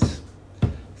bones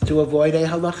to avoid a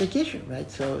halachic issue, right?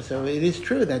 So it is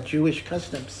true that Jewish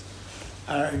customs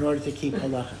are in order to keep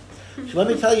halacha. So let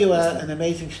me tell you an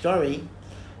amazing story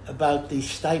about the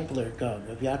Stipler Gaon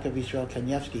of Yaakov Yisrael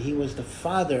Kanievsky. He was the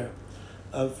father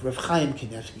of Rav Chaim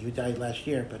Kanievsky, who died last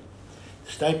year, but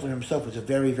Stipler himself was a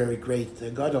very, very great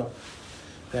gadol.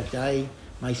 In fact, I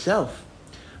myself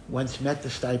once met the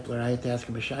Stipler. I had to ask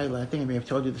him a shaila. I think I may have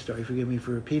told you the story. Forgive me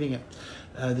for repeating it.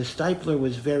 The Stipler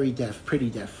was very deaf, pretty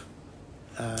deaf.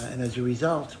 And as a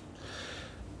result,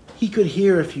 he could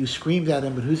hear if you screamed at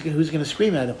him, but who's going to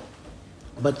scream at him?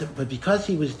 But because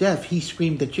he was deaf, he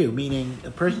screamed at you, meaning a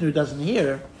person who doesn't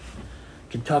hear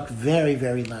can talk very,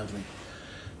 very loudly.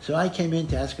 So I came in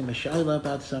to ask him a shaila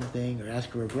about something or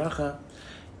ask her a bracha,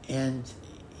 and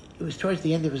it was towards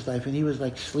the end of his life, and he was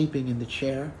like sleeping in the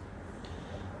chair,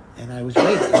 and I was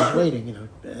waiting,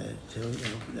 till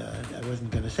I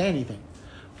wasn't going to say anything.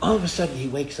 All of a sudden, he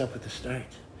wakes up with a start,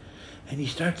 and he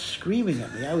starts screaming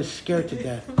at me. I was scared to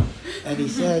death, and he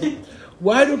said,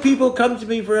 "Why do people come to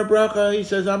me for a bracha?" He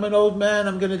says, "I'm an old man,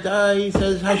 I'm going to die." He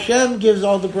says, "Hashem gives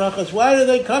all the brachas. Why do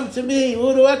they come to me?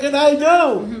 What can I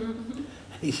do?"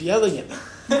 He's yelling at me.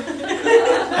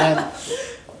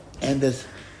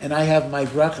 And I have my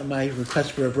bracha, my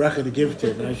request for a bracha to give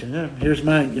to him. And I said, "Here's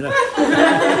mine,"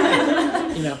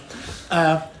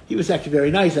 He was actually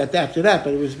very nice after that,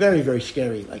 but it was very, very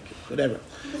scary, like whatever.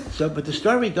 So, but the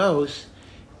story goes,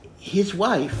 his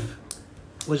wife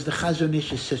was the Chazon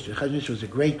Ish's sister. Chazon Ish was a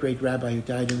great, great rabbi who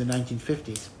died in the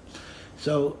 1950s.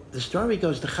 So the story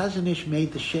goes, the Chazon Ish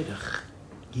made the shidduch.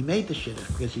 He made the shidduch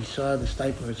because he saw the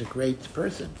Stipler as a great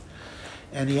person.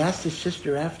 And he asked his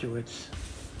sister afterwards,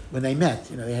 when they met,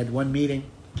 they had one meeting.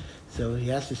 So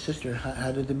he asked his sister,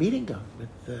 how did the meeting go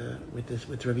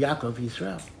with Rav Yaakov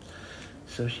Yisrael?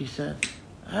 So she said,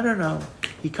 "I don't know.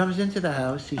 He comes into the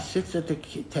house, he sits at the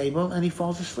table, and he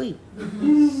falls asleep."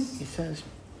 He says.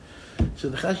 So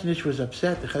the Chazon Ish was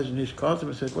upset. The Chazon Ish called him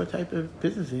and said, "What type of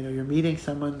business? You're meeting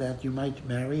someone that you might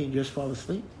marry and just fall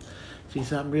asleep?" So he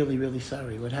said, "I'm really, really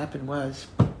sorry. What happened was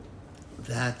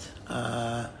that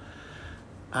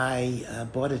I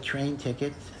bought a train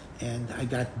ticket and I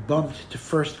got bumped to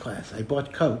first class. I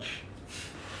bought coach,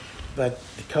 but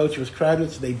the coach was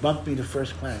crowded, so they bumped me to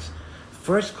first class.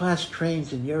 First class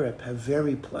trains in Europe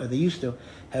they used to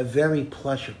have very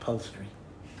plush upholstery.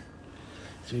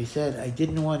 So he said, I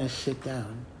didn't want to sit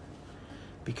down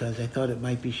because I thought it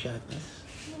might be shatnez.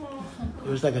 It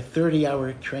was like a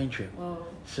 30-hour train trip. Whoa.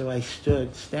 So I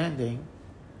stood standing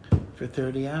for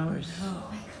 30 hours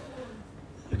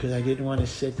because I didn't want to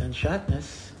sit on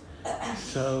shatnez.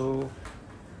 So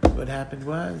what happened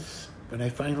was, when I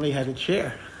finally had a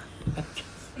chair,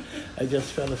 I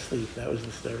just fell asleep. That was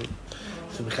the story.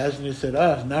 So the Chazon Ish said,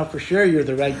 now for sure you're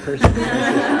the right person for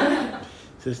my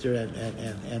sister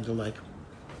and the like.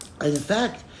 And in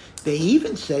fact, they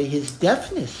even say his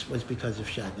deafness was because of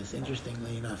shatnez,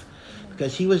 interestingly enough,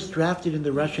 because he was drafted in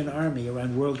the Russian army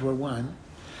around World War I,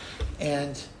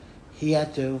 and he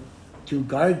had to do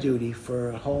guard duty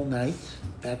for a whole night,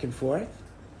 back and forth,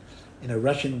 in a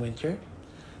Russian winter,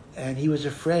 and he was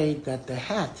afraid that the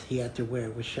hat he had to wear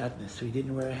was shatnez, so he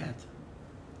didn't wear a hat.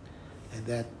 And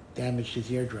that damaged his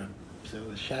eardrum. So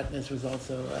shatnez was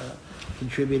also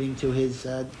contributing to his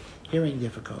hearing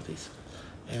difficulties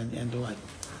and the like.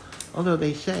 Although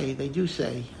they do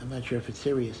say, I'm not sure if it's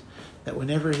serious, that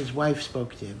whenever his wife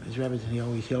spoke to him, his rebbitzin,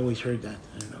 he always heard that.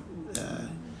 I don't know.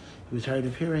 He was hard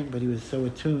of hearing, but he was so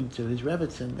attuned to his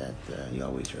rebbitzin that he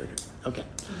always heard her. Okay.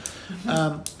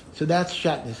 So that's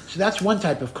shatnez. So that's one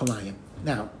type of kalayim.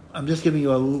 Now, I'm just giving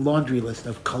you a laundry list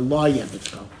of kalayim, it's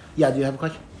called. Yeah, do you have a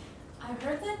question? I've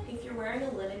heard that if you're wearing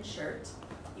a linen shirt,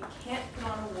 you can't put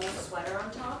on a wool sweater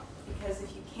on top, because if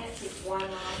you can't take one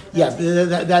off... Yeah,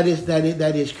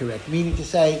 that is correct. Meaning to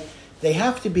say, they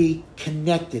have to be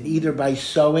connected either by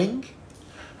sewing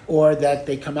or that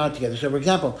they come out together. So, for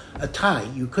example, a tie,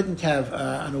 you couldn't have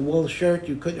on a wool shirt,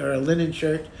 or a linen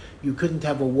shirt, you couldn't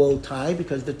have a wool tie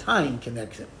because the tying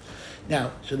connects it.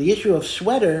 Now, so the issue of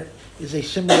sweater is a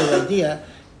similar idea.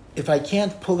 If I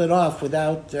can't pull it off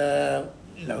without,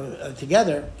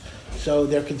 together, so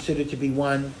they're considered to be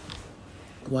one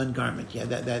garment. Yeah,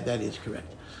 that is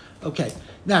correct. Okay.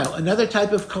 Now, another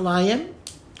type of kalayim,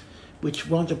 which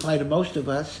won't apply to most of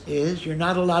us, is you're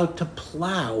not allowed to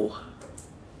plow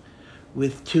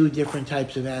with two different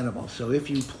types of animals. So if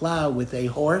you plow with a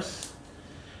horse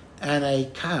and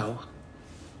a cow,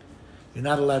 you're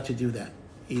not allowed to do that.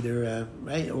 Either,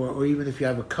 right? Or even if you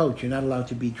have a coach, you're not allowed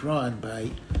to be drawn by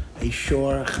a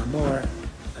shor, a chamor,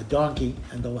 a donkey,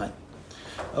 and the like.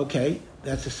 Okay,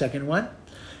 that's the second one.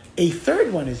 A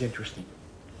third one is interesting.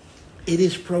 It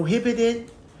is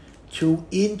prohibited to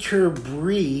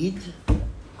interbreed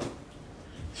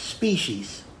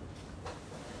species.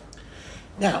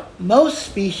 Now, most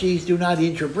species do not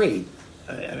interbreed.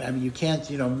 I mean, you can't,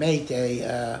 mate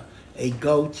a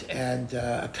goat and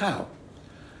a cow.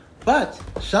 But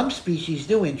some species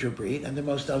do interbreed, and the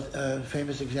most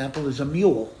famous example is a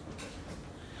mule.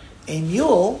 A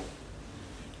mule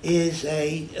is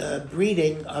a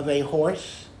breeding of a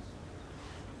horse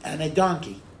and a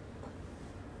donkey.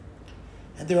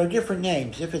 And there are different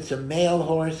names. If it's a male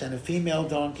horse and a female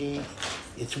donkey,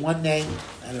 it's one name.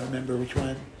 I don't remember which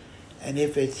one. And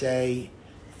if it's a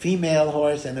female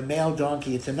horse and a male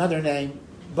donkey, it's another name.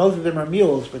 Both of them are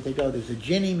mules, but there's a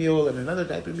ginny mule and another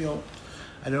type of mule.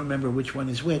 I don't remember which one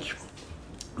is which.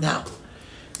 Now,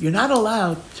 you're not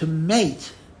allowed to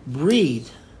breed.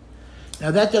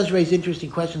 Now, that does raise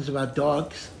interesting questions about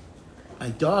dogs.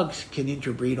 Dogs can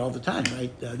interbreed all the time,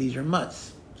 right? These are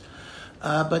mutts.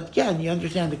 But again, you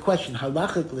understand the question.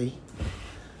 Halachically,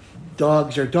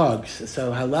 dogs are dogs.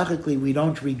 So halachically, we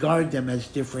don't regard them as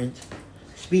different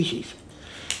species.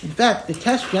 In fact, the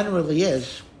test generally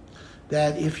is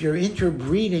that if you're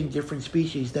interbreeding different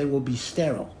species, they will be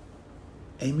sterile.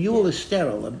 A mule is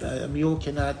sterile. A mule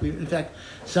cannot. In fact,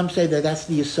 some say that that's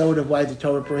the yesod of why the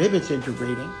Torah prohibits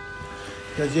interbreeding,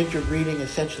 because interbreeding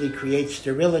essentially creates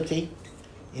sterility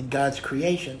in God's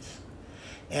creations.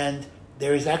 And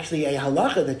there is actually a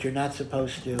halacha that you're not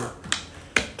supposed to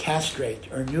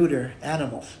castrate or neuter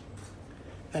animals.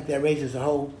 In fact, that raises a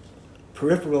whole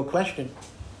peripheral question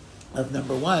of,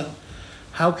 number one,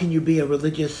 how can you be a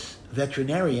religious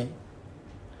veterinarian?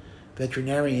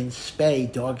 Veterinarians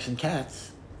spay dogs and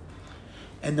cats.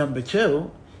 And number two,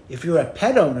 if you're a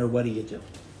pet owner, what do you do?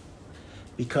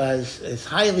 Because it's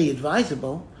highly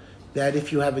advisable that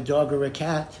if you have a dog or a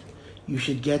cat, you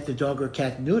should get the dog or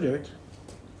cat neutered.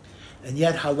 And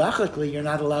yet, halachically, you're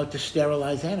not allowed to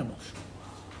sterilize animals.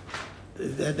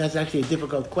 That's actually a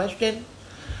difficult question.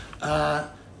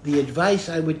 The advice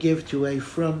I would give to a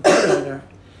frum pet owner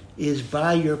is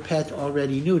buy your pet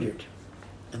already neutered.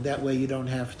 And that way you don't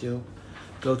have to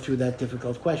go through that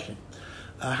difficult question.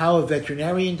 How a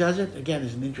veterinarian does it, again,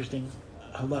 is an interesting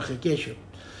halachic issue.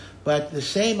 But the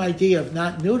same idea of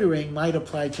not neutering might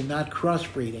apply to not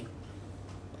crossbreeding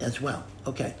as well.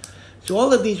 Okay, so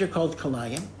all of these are called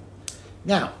kalayim.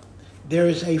 Now, there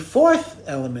is a fourth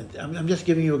element. I'm just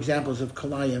giving you examples of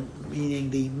kalayim,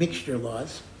 meaning the mixture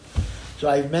laws. So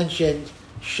I've mentioned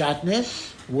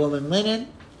shatnez, wool and linen.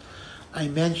 I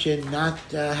mentioned not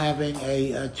having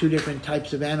two different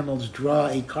types of animals draw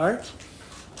a cart.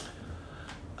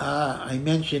 I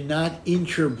mentioned not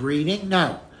interbreeding.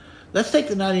 Now, let's take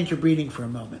the not interbreeding for a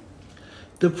moment.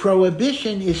 The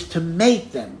prohibition is to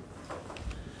mate them.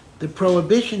 The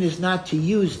prohibition is not to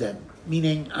use them.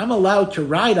 Meaning, I'm allowed to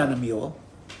ride on a mule.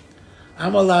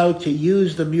 I'm allowed to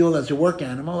use the mule as a work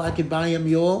animal. I could buy a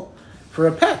mule for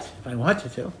a pet if I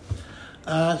wanted to.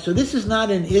 So this is not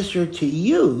an isser to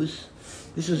use.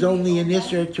 This is only an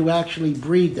isser to actually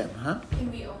breed them.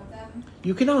 Can we own them?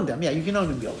 You can own them. Yeah, you can own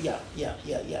a mule.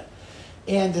 Yeah.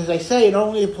 And as I say, it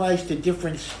only applies to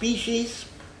different species.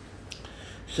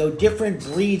 So different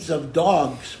breeds of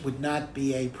dogs would not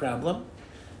be a problem,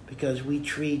 because we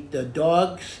treat the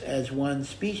dogs as one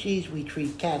species, we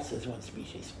treat cats as one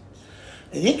species.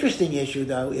 An interesting issue,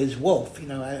 though, is wolf.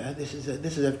 This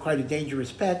is quite a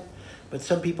dangerous pet, but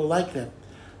some people like them.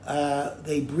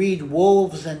 They breed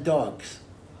wolves and dogs.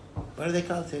 What do they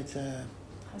call it? It's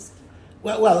Husky.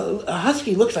 Well, a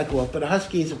husky looks like a wolf, but a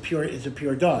husky is a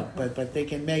pure dog. But they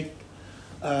can make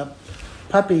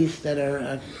puppies that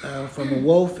are from a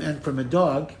wolf and from a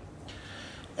dog.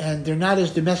 And they're not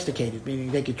as domesticated,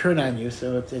 meaning they could turn on you,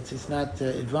 so it's not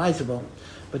advisable.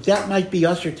 But that might be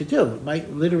usher to do. It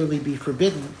might literally be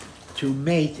forbidden to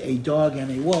mate a dog and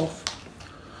a wolf.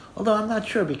 Although I'm not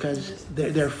sure, because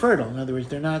they're fertile. In other words,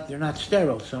 they're not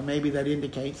sterile. So maybe that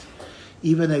indicates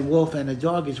even a wolf and a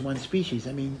dog is one species.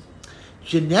 I mean,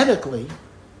 genetically,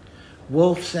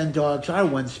 wolves and dogs are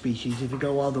one species if you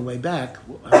go all the way back,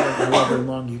 however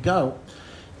long you go,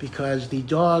 because the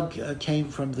dog came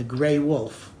from the gray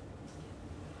wolf.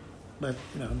 But,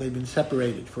 they've been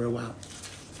separated for a while.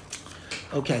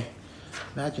 Okay.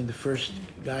 Imagine the first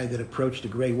guy that approached a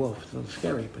gray wolf. It's a little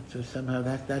scary, but somehow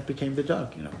that became the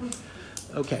dog,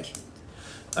 Okay.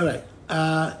 All right.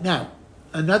 Now,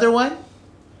 another one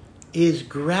is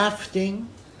grafting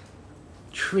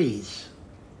trees.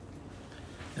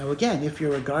 Now, again, if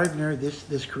you're a gardener,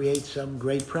 this creates some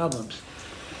great problems.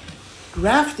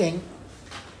 Grafting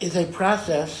is a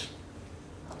process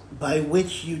by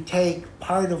which you take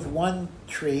part of one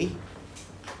tree,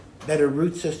 better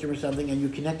root system or something, and you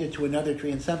connect it to another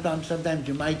tree. And sometimes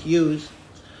you might use,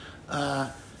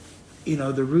 the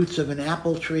roots of an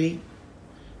apple tree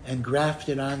and graft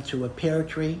it onto a pear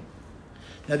tree.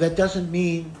 Now that doesn't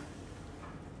mean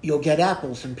you'll get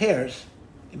apples and pears.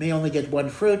 You may only get one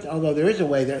fruit, although there is a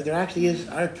way. There actually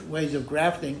are ways of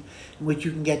grafting in which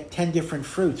you can get 10 different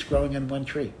fruits growing on one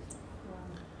tree.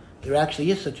 There actually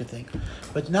is such a thing.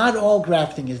 But not all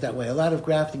grafting is that way. A lot of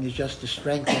grafting is just to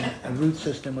strengthen a root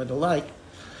system or the like.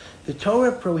 The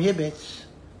Torah prohibits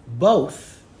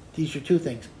both, these are two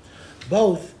things,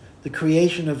 both the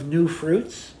creation of new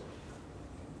fruits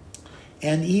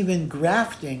and even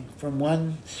grafting from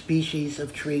one species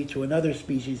of tree to another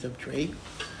species of tree,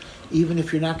 even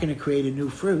if you're not going to create a new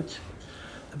fruit,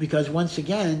 because once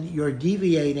again, you're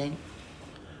deviating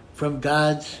from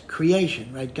God's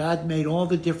creation, right? God made all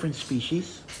the different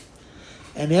species,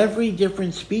 and every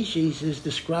different species is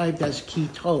described as ki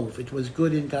tov. It was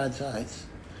good in God's eyes.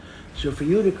 So for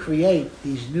you to create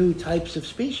these new types of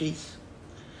species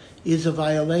is a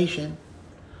violation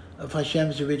of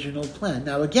Hashem's original plan.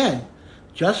 Now again,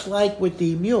 just like with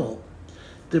the mule,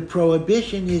 the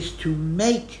prohibition is to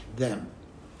make them,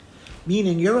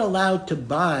 meaning you're allowed to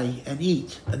buy and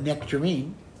eat a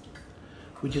nectarine,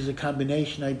 which is a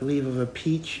combination, I believe, of a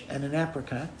peach and an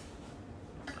apricot.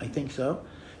 I think so.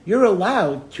 You're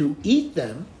allowed to eat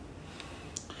them.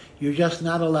 You're just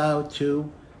not allowed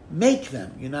to make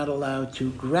them. You're not allowed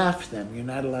to graft them. You're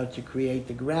not allowed to create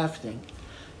the grafting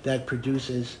that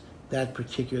produces that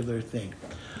particular thing.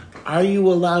 Are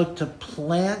you allowed to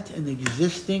plant an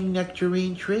existing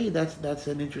nectarine tree? That's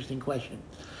an interesting question.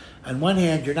 On one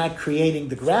hand, you're not creating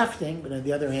the grafting, but on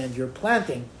the other hand, you're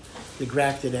planting the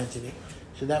grafted entity.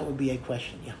 So that would be a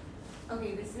question, yeah.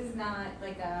 Okay, this is not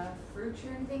like a fruit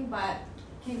or anything, but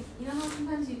you know how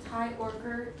sometimes you tie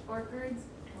orchids?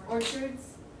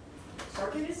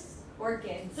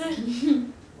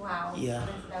 Wow. Yeah.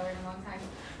 That's that word in a long time.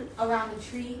 Around the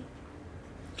tree.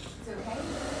 It's okay?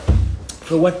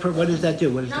 For what does that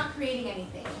do? What is You're not creating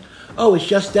anything. Oh, it's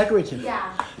just decorative.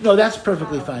 Yeah. No, that's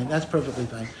perfectly fine. That's perfectly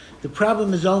fine. The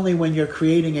problem is only when you're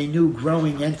creating a new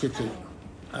growing entity.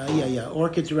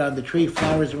 Orchids around the tree,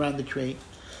 flowers around the tree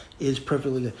is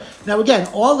perfectly good. Now again,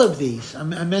 all of these,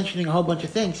 I'm mentioning a whole bunch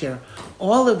of things here,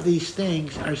 all of these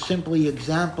things are simply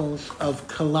examples of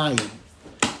kalayim,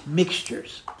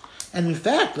 mixtures. And in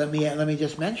fact, let me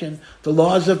just mention, the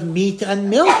laws of meat and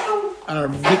milk are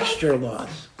mixture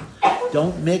laws.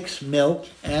 Don't mix milk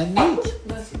and meat.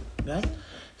 Right?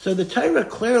 So the Torah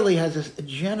clearly has a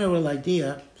general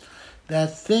idea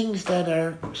that things that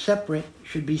are separate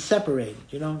should be separated.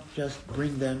 You don't just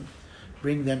bring them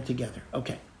together.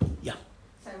 Okay, yeah.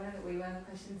 Sorry, one of the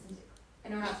questions. I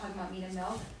know we're not talking about meat and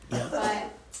milk, Yeah.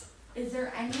 but is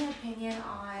there any opinion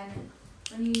on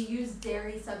when you use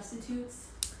dairy substitutes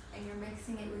and you're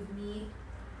mixing it with meat,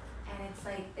 and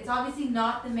it's obviously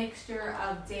not the mixture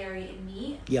of dairy and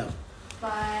meat. Yeah.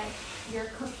 But you're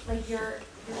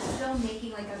still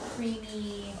making like a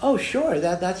creamy. Oh, sure.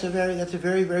 That's a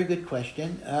very, very good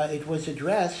question. It was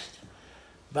addressed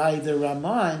by the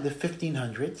Ramah in the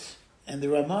 1500s, and the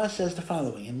Ramah says the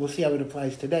following, and we'll see how it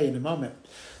applies today in a moment.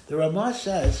 The Ramah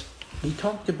says, he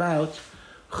talked about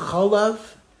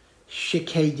cholav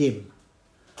shekedim.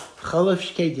 Cholav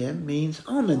shekedim means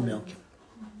almond milk.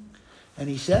 And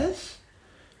he says,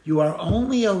 you are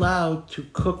only allowed to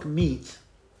cook meat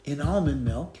in almond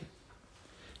milk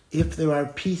if there are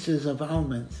pieces of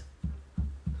almond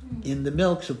in the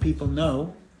milk, so people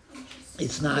know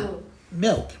it's not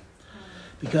milk.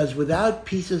 Because without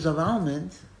pieces of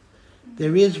almond,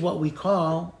 there is what we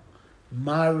call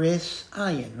maris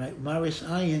ayin, right? Maris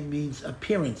ayin means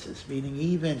appearances, meaning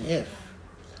even if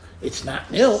it's not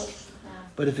milk,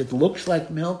 but if it looks like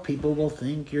milk, people will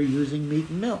think you're using meat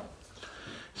and milk.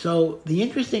 So the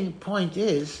interesting point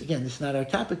is, again, this is not our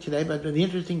topic today, but the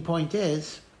interesting point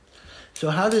is, so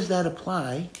how does that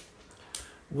apply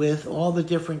with all the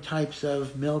different types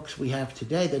of milks we have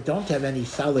today that don't have any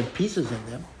solid pieces in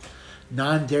them?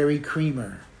 Non-dairy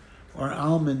creamer, or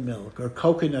almond milk, or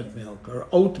coconut milk, or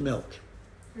oat milk,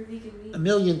 a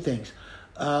million things,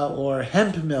 or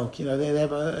hemp milk. They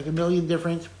have a million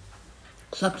different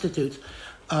substitutes.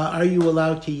 Are you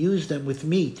allowed to use them with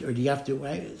meat, or do you have to?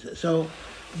 Right? So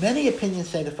many opinions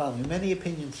say the following. Many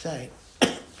opinions say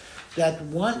that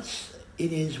once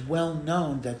it is well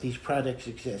known that these products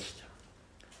exist,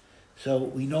 so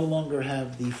we no longer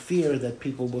have the fear that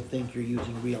people will think you're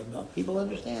using real milk. People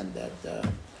understand that,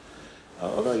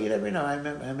 although you never know. I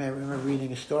remember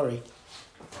reading a story,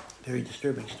 very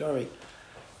disturbing story,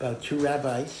 about two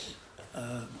rabbis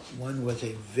One was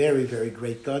a very, very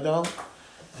great gadol,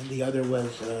 and the other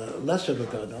was less of a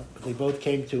gadol. But they both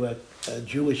came to a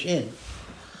Jewish inn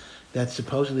that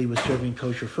supposedly was serving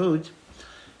kosher food,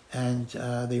 and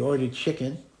they ordered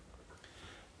chicken.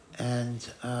 And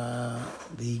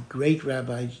the great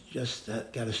rabbi just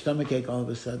got a stomachache all of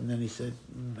a sudden, and he said,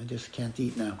 I just can't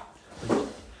eat now.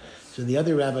 So the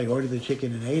other rabbi ordered the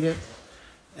chicken and ate it,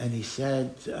 and he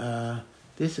said,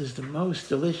 this is the most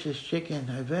delicious chicken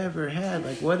I've ever had.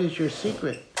 Like, what is your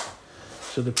secret?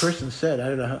 So the person said, I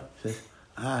don't know how, said,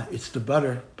 it's the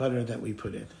butter that we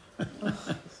put in.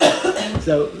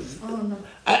 So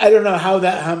I don't know how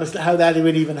that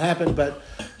would even happen, but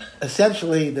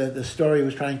essentially the story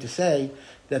was trying to say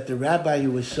that the rabbi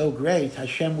who was so great,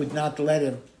 Hashem would not let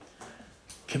him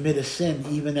commit a sin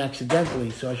even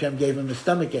accidentally. So Hashem gave him a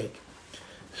stomachache.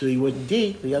 So he wouldn't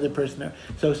eat, the other person.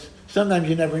 So sometimes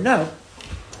you never know.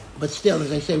 But still,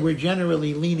 as I say, we're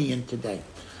generally lenient today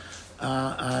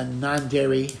on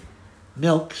non-dairy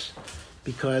milks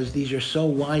because these are so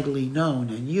widely known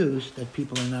and used that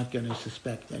people are not going to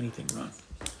suspect anything wrong.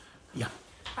 Yeah.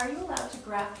 Are you allowed to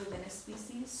graft within a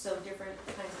species, so different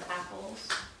kinds of apples?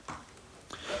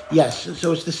 Yes,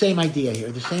 so it's the same idea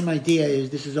here. The same idea is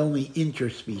this is only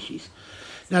interspecies.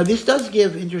 Now, this does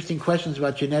give interesting questions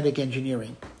about genetic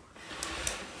engineering.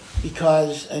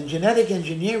 Because in genetic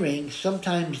engineering,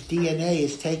 sometimes DNA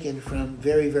is taken from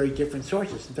very, very different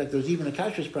sources. In fact, there was even a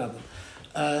kashrus problem.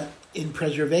 In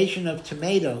preservation of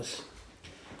tomatoes,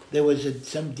 there was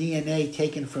some DNA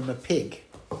taken from a pig.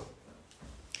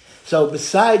 So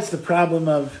besides the problem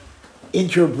of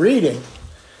interbreeding,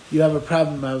 you have a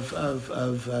problem of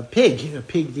pig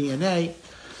DNA.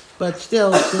 But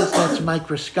still, since that's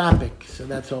microscopic, so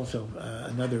that's also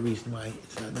another reason why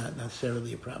it's not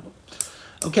necessarily a problem.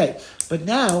 Okay, but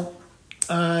now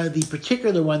the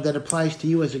particular one that applies to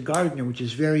you as a gardener, which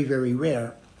is very, very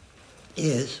rare,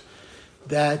 is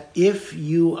that if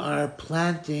you are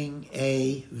planting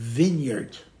a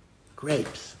vineyard,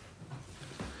 grapes,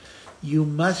 you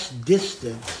must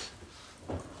distance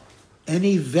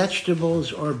any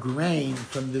vegetables or grain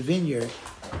from the vineyard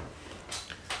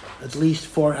at least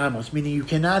 4 amos, meaning you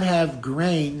cannot have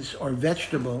grains or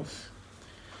vegetables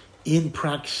in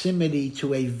proximity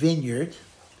to a vineyard.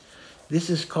 This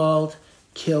is called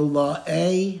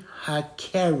kila'e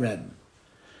hakerem,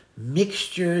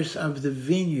 mixtures of the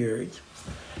vineyard.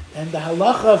 And the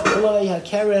halacha of kila'e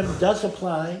hakerem does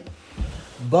apply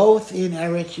both in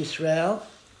Eretz Yisrael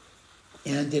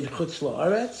and in Chutz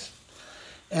La'aretz.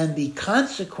 And the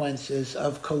consequences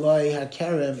of kila'e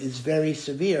hakerem is very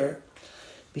severe,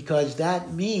 because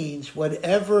that means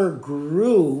whatever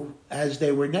grew as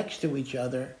they were next to each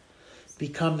other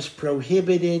becomes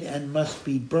prohibited and must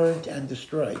be burnt and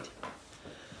destroyed.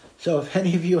 So if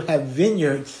any of you have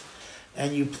vineyards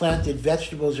and you planted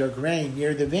vegetables or grain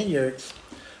near the vineyards,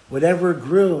 whatever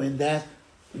grew in that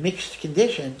mixed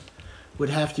condition would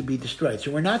have to be destroyed.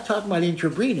 So we're not talking about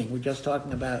interbreeding, we're just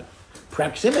talking about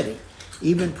proximity.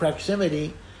 Even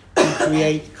proximity can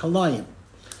create kaloyim.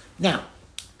 Now,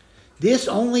 this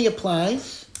only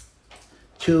applies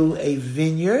to a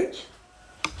vineyard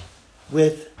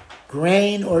with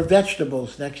grain or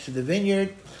vegetables next to the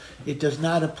vineyard. It does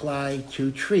not apply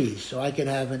to trees. So I could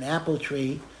have an apple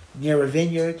tree near a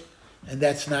vineyard, and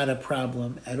that's not a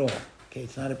problem at all. Okay,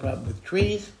 it's not a problem with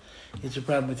trees. It's a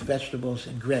problem with vegetables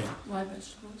and grain. Why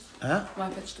vegetables? Huh? Why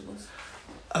vegetables?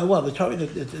 Well,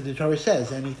 the Torah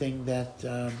says anything that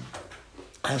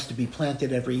has to be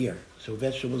planted every year. So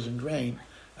vegetables and grain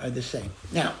are the same.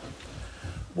 Now,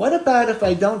 what about if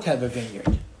I don't have a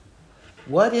vineyard?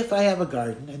 What if I have a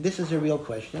garden, and this is a real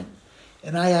question,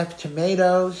 and I have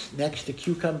tomatoes next to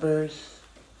cucumbers,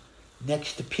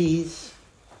 next to peas,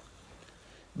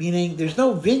 meaning there's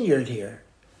no vineyard here,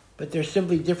 but there's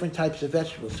simply different types of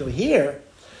vegetables. So here,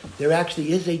 there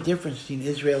actually is a difference between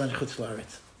Israel and Chutz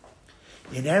La'aretz.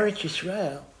 In Eretz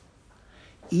Yisrael,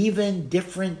 even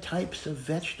different types of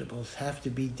vegetables have to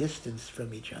be distanced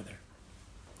from each other.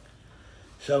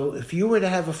 So if you were to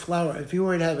have a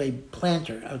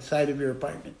planter outside of your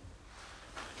apartment,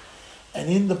 and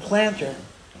in the planter,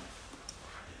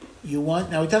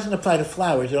 now it doesn't apply to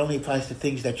flowers, it only applies to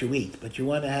things that you eat, but you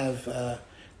want to have a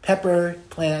pepper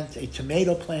plant, a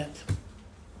tomato plant,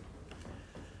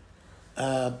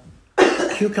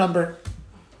 cucumber.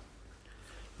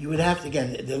 You would have to,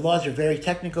 again, the laws are very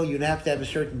technical, you'd have to have a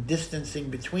certain distancing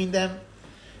between them.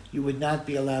 You would not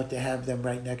be allowed to have them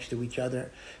right next to each other.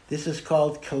 This is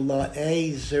called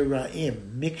kila'e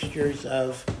zera'im, mixtures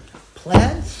of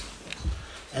plants.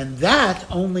 And that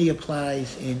only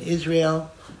applies in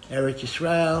Israel, Eretz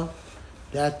Yisrael.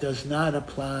 That does not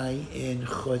apply in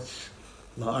Chutz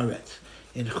la'aretz.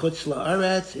 In chutz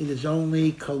la'aretz, it is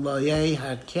only kola'ei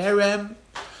hakerem.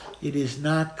 It is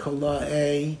not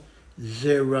kola'ei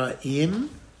zeraim.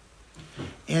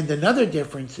 And another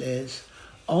difference is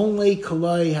only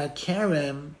kola'ei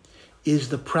hakerem is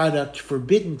the product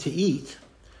forbidden to eat.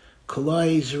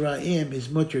 Kola'ei zeraim is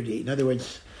mutter to eat. In other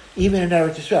words, even in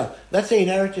Eretz Yisrael. Let's say in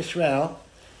Eretz Yisrael,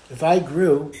 if I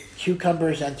grew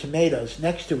cucumbers and tomatoes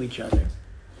next to each other,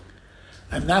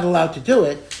 I'm not allowed to do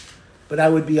it, but I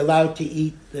would be allowed to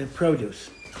eat the produce.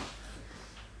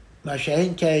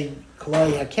 Mashahin kein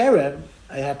kolai hakerem,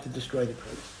 I have to destroy the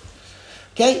produce.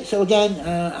 Okay, so again,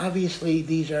 obviously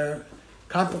these are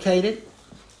complicated,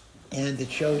 and it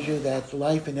shows you that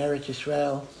life in Eretz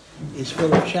Yisrael is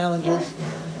full of challenges.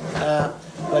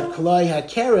 But kolai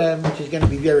hakerem, which is going to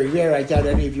be very rare, I doubt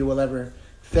any of you will ever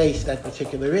face that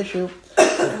particular issue.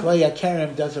 But kolai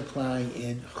hakerem does apply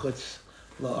in chutz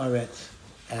la'aretz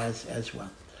as well.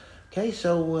 Okay,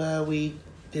 so we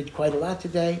did quite a lot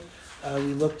today.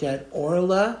 We looked at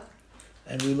orla,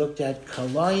 and we looked at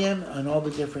kalayim, and all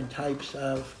the different types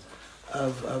of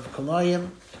kalayim.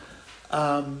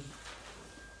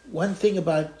 One thing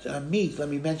about meat, let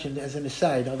me mention as an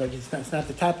aside, although it's not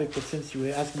the topic, but since you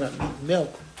were asking about meat and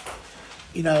milk,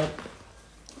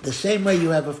 the same way you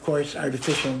have, of course,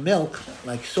 artificial milk,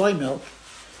 like soy milk,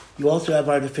 you also have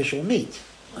artificial meat,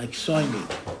 like soy meat.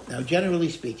 Now, generally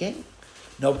speaking,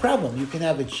 no problem. You can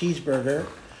have a cheeseburger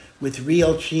with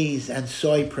real cheese and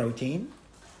soy protein,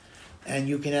 and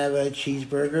you can have a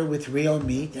cheeseburger with real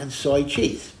meat and soy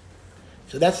cheese.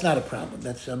 So that's not a problem.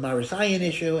 That's a Marasayan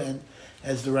issue, and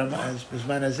as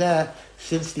Bizman Hazeh,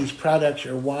 since these products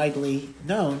are widely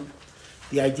known,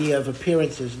 the idea of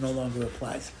appearances no longer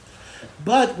applies.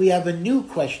 But we have a new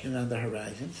question on the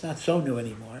horizon. It's not so new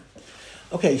anymore.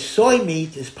 Okay, soy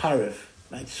meat is pareve,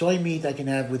 right? Soy meat I can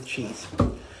have with cheese.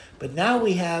 But now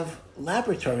we have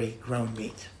laboratory-grown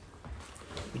meat,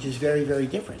 which is very, very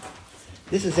different.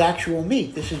 This is actual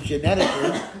meat. This is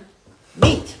genetically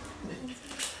meat.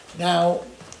 Now,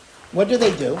 what do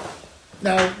they do?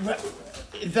 Now,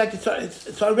 in fact,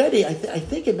 it's already, I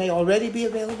think it may already be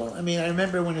available. I mean, I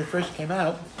remember when it first came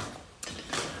out,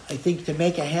 I think to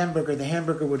make a hamburger, the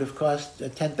hamburger would have cost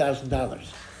 $10,000.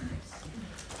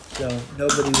 So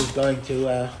nobody was going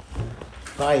to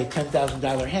buy a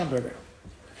 $10,000 hamburger.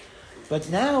 But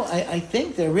now I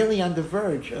think they're really on the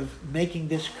verge of making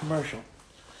this commercial.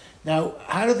 Now,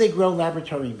 how do they grow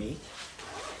laboratory meat?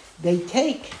 They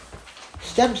take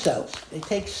stem cells. They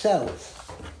take cells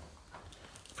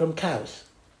from cows.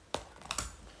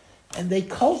 And they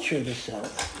culture the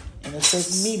cells in a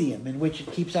certain medium in which it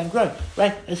keeps on growing.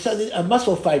 Right? A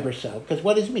muscle fiber cell. Because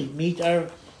what is meat? Meat are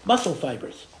muscle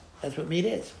fibers. That's what meat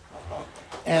is.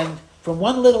 And from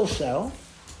one little cell,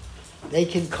 they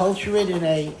can culture it in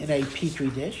a petri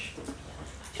dish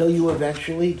till you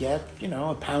eventually get,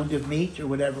 a pound of meat or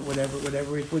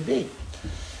whatever it would be.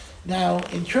 Now,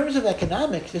 in terms of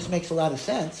economics, this makes a lot of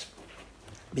sense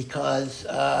because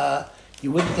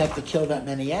you wouldn't have to kill that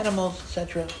many animals,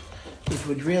 etc. It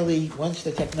would really, once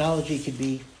the technology could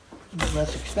be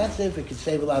less expensive, it could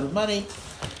save a lot of money,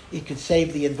 it could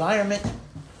save the environment,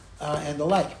 and the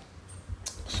like.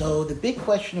 So the big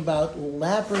question about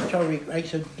laboratory, right?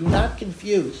 So do not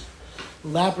confuse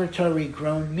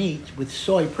laboratory-grown meat with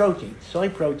soy protein. Soy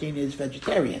protein is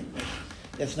vegetarian.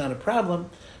 That's not a problem,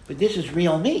 but this is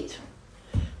real meat.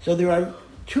 So there are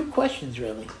two questions,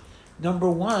 really. Number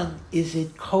one, is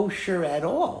it kosher at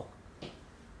all?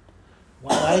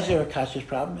 Why is there a kosher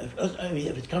problem?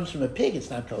 If it comes from a pig, it's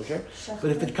not kosher.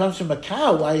 But if it comes from a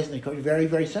cow, why isn't it kosher? Very,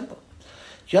 very simple.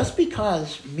 Just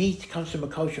because meat comes from a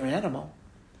kosher animal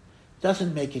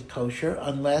doesn't make it kosher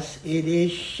unless it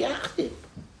is shechted.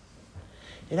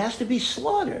 It has to be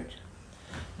slaughtered.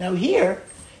 Now here,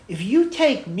 if you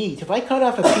take meat, if I cut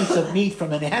off a piece of meat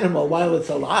from an animal while it's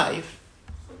alive,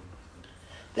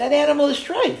 that animal is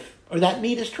treif, or that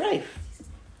meat is treif.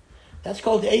 That's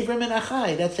called Avram min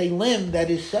achai. That's a limb that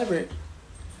is severed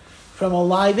from a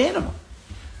live animal.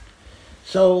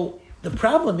 So the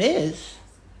problem is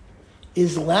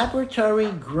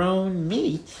laboratory-grown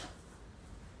meat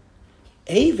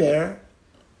aver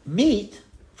meat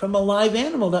from a live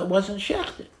animal that wasn't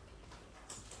shechted.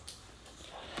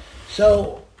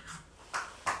 So,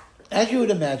 as you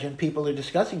would imagine, people are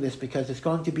discussing this because it's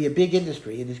going to be a big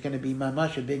industry. It is going to be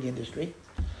mamash a big industry.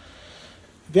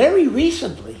 Very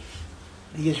recently,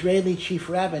 the Israeli chief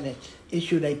rabbinate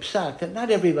issued a psak that not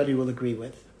everybody will agree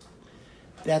with,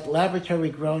 that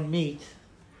laboratory-grown meat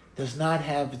does not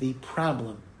have the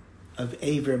problem of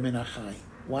aver min achai.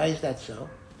 Why is that so?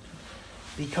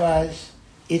 Because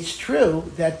it's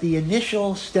true that the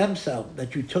initial stem cell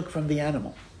that you took from the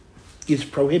animal is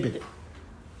prohibited.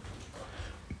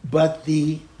 But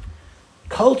the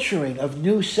culturing of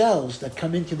new cells that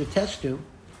come into the test tube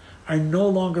are no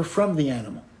longer from the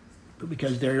animal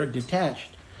because they're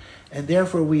detached. And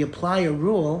therefore we apply a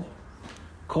rule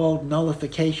called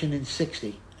nullification in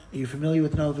 60. Are you familiar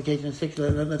with nullification in 60?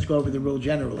 Let's go over the rule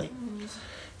generally.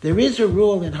 There is a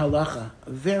rule in halacha, a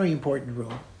very important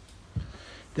rule,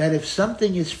 that if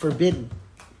something is forbidden,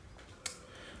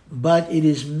 but it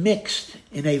is mixed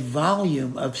in a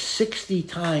volume of 60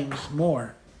 times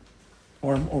more,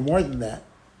 or more than that,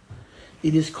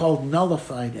 it is called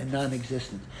nullified and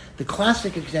non-existent. The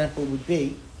classic example would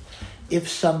be if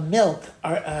some milk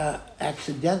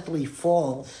accidentally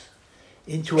falls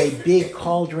into a big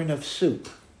cauldron of soup,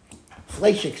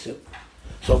 fleishik soup.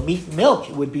 So meat and milk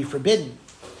would be forbidden.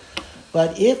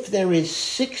 But if there is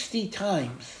 60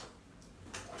 times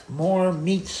more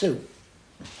meat soup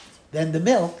than the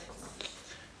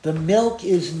milk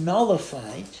is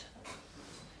nullified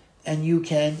and you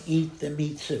can eat the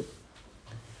meat soup.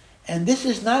 And this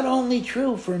is not only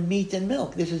true for meat and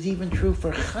milk, this is even true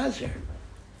for chazer.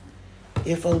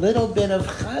 If a little bit of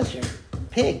chazer,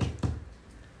 pig,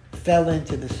 fell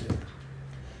into the soup,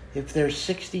 if there's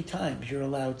 60 times, you're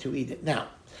allowed to eat it. Now,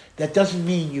 that doesn't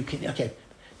mean you can,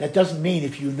 that doesn't mean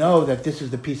if you know that this is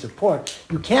the piece of pork,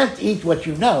 you can't eat what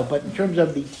you know, but in terms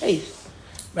of the taste,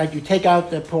 right, you take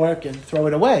out the pork and throw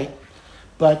it away,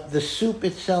 but the soup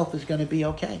itself is going to be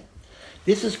okay.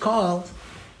 This is called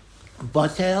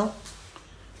batel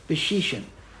b'shishin,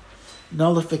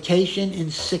 nullification in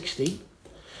 60,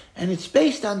 and it's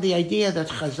based on the idea that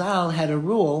Chazal had a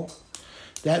rule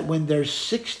that when there's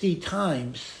 60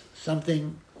 times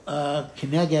something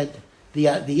keneged the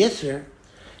Isser,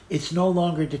 it's no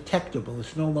longer detectable,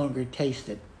 it's no longer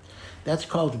tasted. That's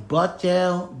called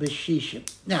batel b'shishin.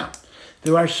 Now,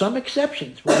 there are some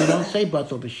exceptions where we don't say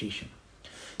batel b'shishin.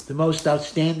 The most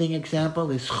outstanding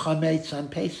example is chametz on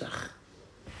Pesach.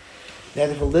 That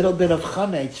if a little bit of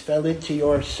chametz fell into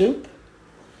your soup,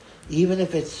 even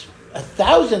if it's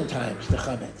 1,000 times the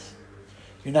chametz,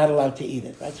 you're not allowed to eat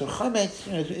it, right? So chametz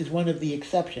is one of the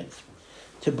exceptions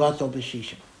to batel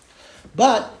b'shishin.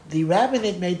 But the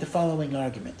rabbinate made the following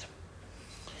argument.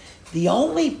 The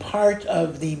only part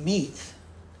of the meat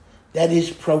that is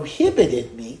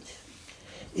prohibited meat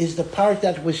is the part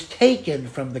that was taken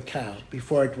from the cow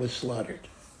before it was slaughtered.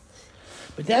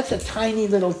 But that's a tiny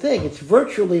little thing. It's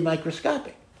virtually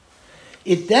microscopic.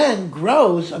 It then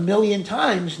grows 1,000,000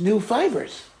 times new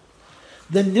fibers.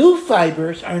 The new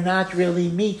fibers are not really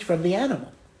meat from the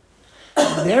animal.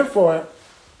 And therefore,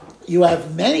 you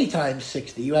have many times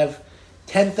 60. You have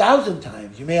 10,000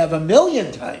 times. You may have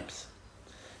 1,000,000 times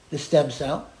the stem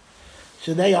cell.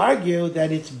 So they argue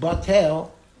that it's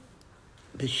batel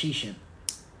b'shishin,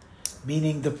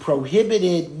 meaning the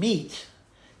prohibited meat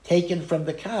taken from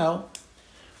the cow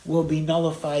will be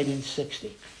nullified in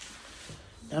 60.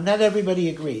 Now, not everybody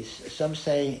agrees. Some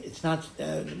say it's not.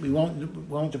 We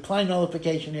won't apply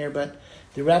nullification here, but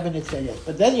the rabbinate say yes.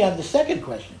 But then you have the second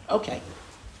question. Okay,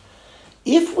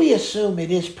 if we assume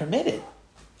it is permitted,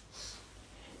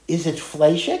 is it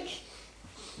fleishik?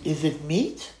 Is it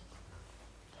meat?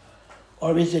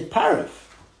 Or is it parv?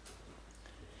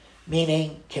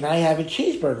 Meaning, can I have a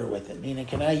cheeseburger with it? Meaning,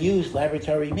 can I use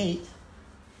laboratory meat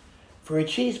for a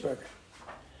cheeseburger?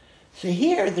 So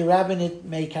here, the rabbinate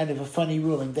made kind of a funny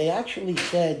ruling. They actually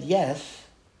said yes,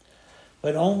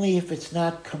 but only if it's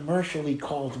not commercially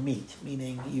called meat,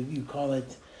 meaning you call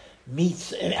it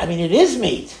meat. I mean, it is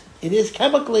meat. It is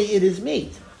chemically, it is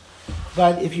meat.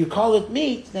 But if you call it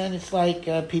meat, then it's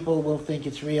like people will think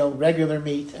it's real, regular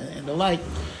meat and the like.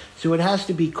 So it has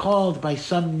to be called by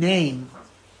some name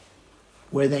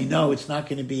where they know it's not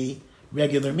going to be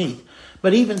regular meat.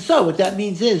 But even so, what that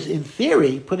means is, in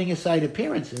theory, putting aside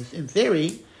appearances, in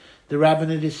theory, the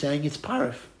rabbinate is saying it's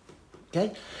parv.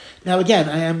 Okay? Now again,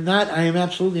 I am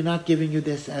absolutely not giving you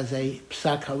this as a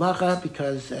psak halacha,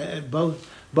 because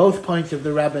both points of the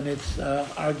rabbinate's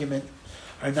argument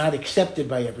are not accepted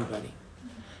by everybody.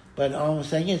 But all I'm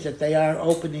saying is that they are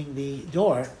opening the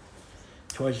door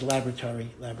towards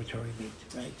laboratory meat,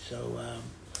 right? So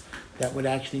that would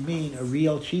actually mean a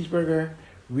real cheeseburger,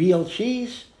 real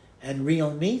cheese, and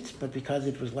real meat, but because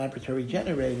it was laboratory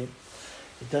generated,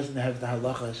 it doesn't have the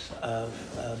halachos of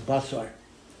basar.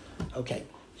 Okay,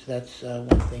 so that's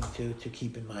one thing to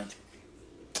keep in mind.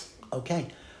 Okay,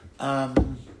 I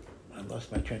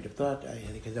lost my train of thought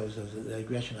because that was a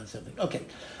digression on something. Okay,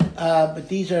 but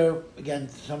these are, again,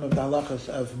 some of the halachos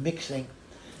of mixing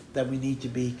that we need to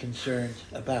be concerned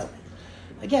about.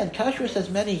 Again, kashrus has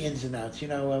many ins and outs.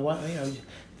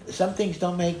 some things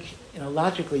don't make,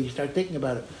 logically, you start thinking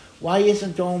about it. Why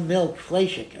isn't all milk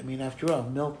fleishik? I mean, after all,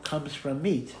 milk comes from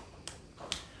meat.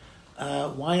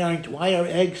 Why are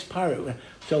eggs parv?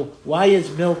 So why is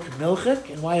milk milchik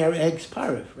and why are eggs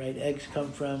parv? Right? Eggs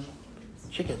come from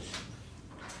chickens.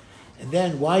 And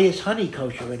then why is honey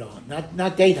kosher at all?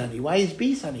 Not date honey. Why is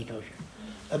bees honey kosher?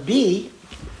 A bee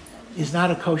is not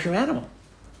a kosher animal.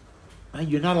 Right?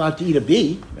 You're not allowed to eat a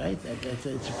bee, right? It's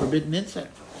a forbidden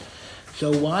insect.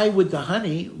 So why would the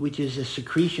honey, which is a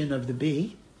secretion of the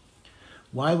bee,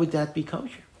 why would that be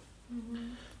kosher?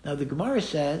 Mm-hmm. Now the Gemara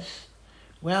says,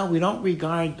 well, we don't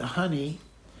regard the honey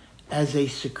as a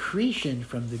secretion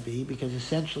from the bee because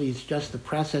essentially it's just the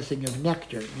processing of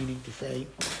nectar, meaning to say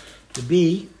the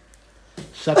bee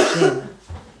sucks in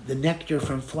the nectar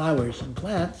from flowers and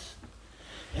plants,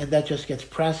 and that just gets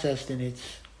processed in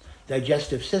its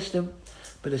digestive system,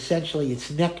 but essentially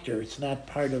it's nectar. It's not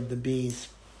part of the bee's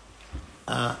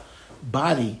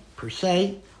body per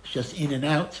se. It's just in and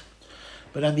out.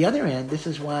 But on the other hand, this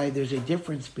is why there's a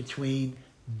difference between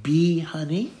bee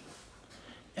honey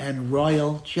and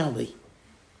royal jelly.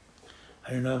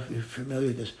 I don't know if you're familiar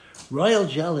with this. Royal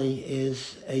jelly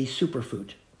is a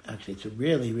superfood. Actually, it's a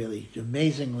really, really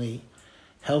amazingly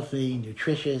healthy,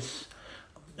 nutritious.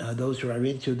 Those who are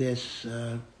into this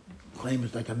claim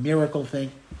it's like a miracle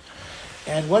thing.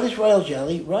 And what is royal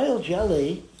jelly? Royal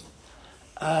jelly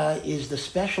is the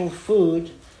special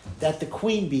food that the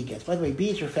queen bee gets. By the way,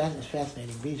 bees are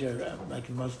fascinating. Bees are like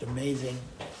the most amazing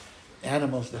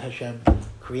animals that Hashem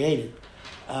created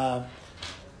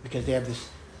because they have this.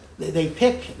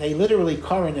 They literally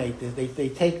coronate this. They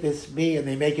take this bee and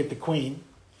they make it the queen,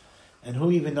 and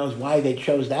who even knows why they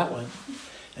chose that one?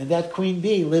 And that queen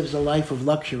bee lives a life of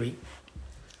luxury.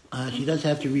 She does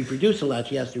have to reproduce a lot.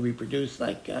 She has to reproduce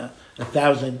like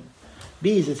 1,000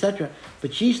 bees, etc.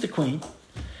 But she's the queen,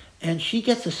 and she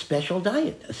gets a special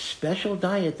diet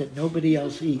that nobody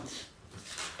else eats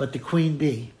but the queen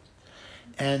bee.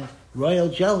 And royal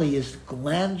jelly is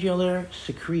glandular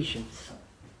secretions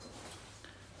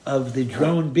of the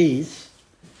drone bees,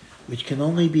 which can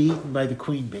only be eaten by the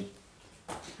queen bee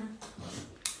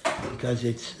because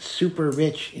it's super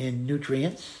rich in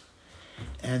nutrients,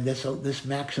 and this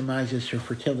maximizes her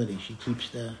fertility. She keeps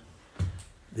the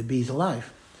bees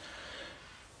alive.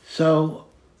 So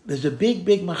there's a big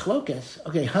machlokas.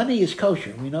 Okay, honey is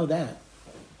kosher. We know that.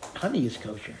 Honey is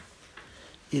kosher.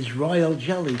 Is royal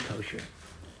jelly kosher?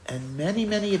 And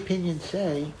many opinions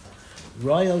say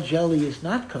royal jelly is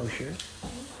not kosher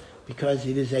because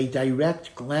it is a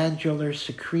direct glandular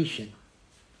secretion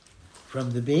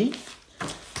from the bee,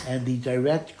 and the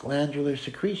direct glandular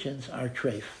secretions are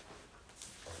treif.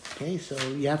 Okay, so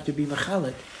you have to be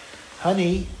machalik.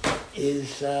 Honey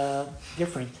is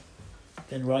different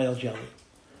than royal jelly.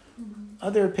 Mm-hmm.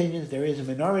 Other opinions, there is a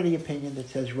minority opinion that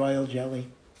says royal jelly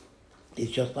is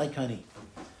just like honey.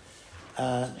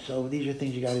 So these are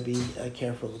things you got to be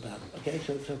careful about. Okay,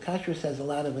 so kashrus has a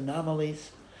lot of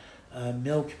anomalies.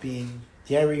 Milk being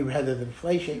dairy rather than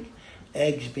fleishik,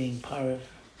 eggs being parv,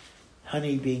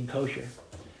 honey being kosher.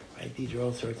 Right, these are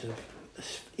all sorts of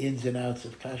ins and outs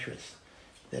of kashrus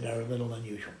that are a little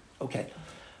unusual. Okay,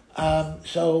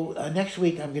 so next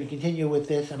week I'm going to continue with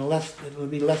this, and it will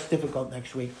be less difficult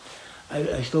next week.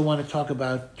 I still want to talk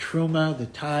about truma, the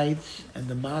tithes, and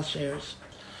the masers.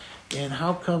 And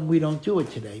how come we don't do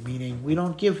it today? Meaning, we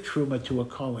don't give truma to a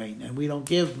Kohen, and we don't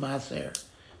give maser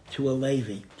to a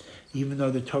Levi, even though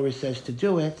the Torah says to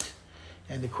do it.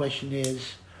 And the question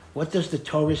is, what does the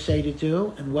Torah say to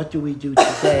do, and what do we do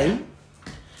today?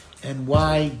 And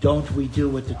why don't we do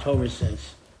what the Torah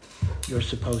says you're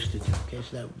supposed to do? Okay,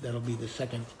 so that'll be the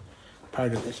second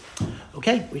part of this.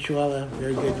 Okay, wish you all a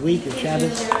very good week of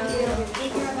Shabbos.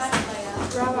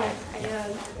 Rabbi,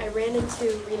 I ran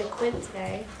into Rena Quint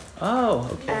today. Oh,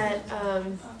 okay. At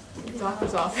the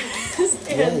doctor's office.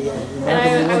 Yeah. And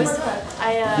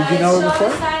Did you know her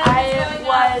before? I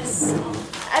was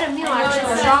at a meal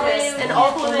actually on Shabbos, and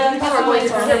all the people were going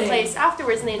to her place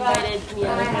afterwards, and they invited me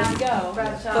and my husband to go.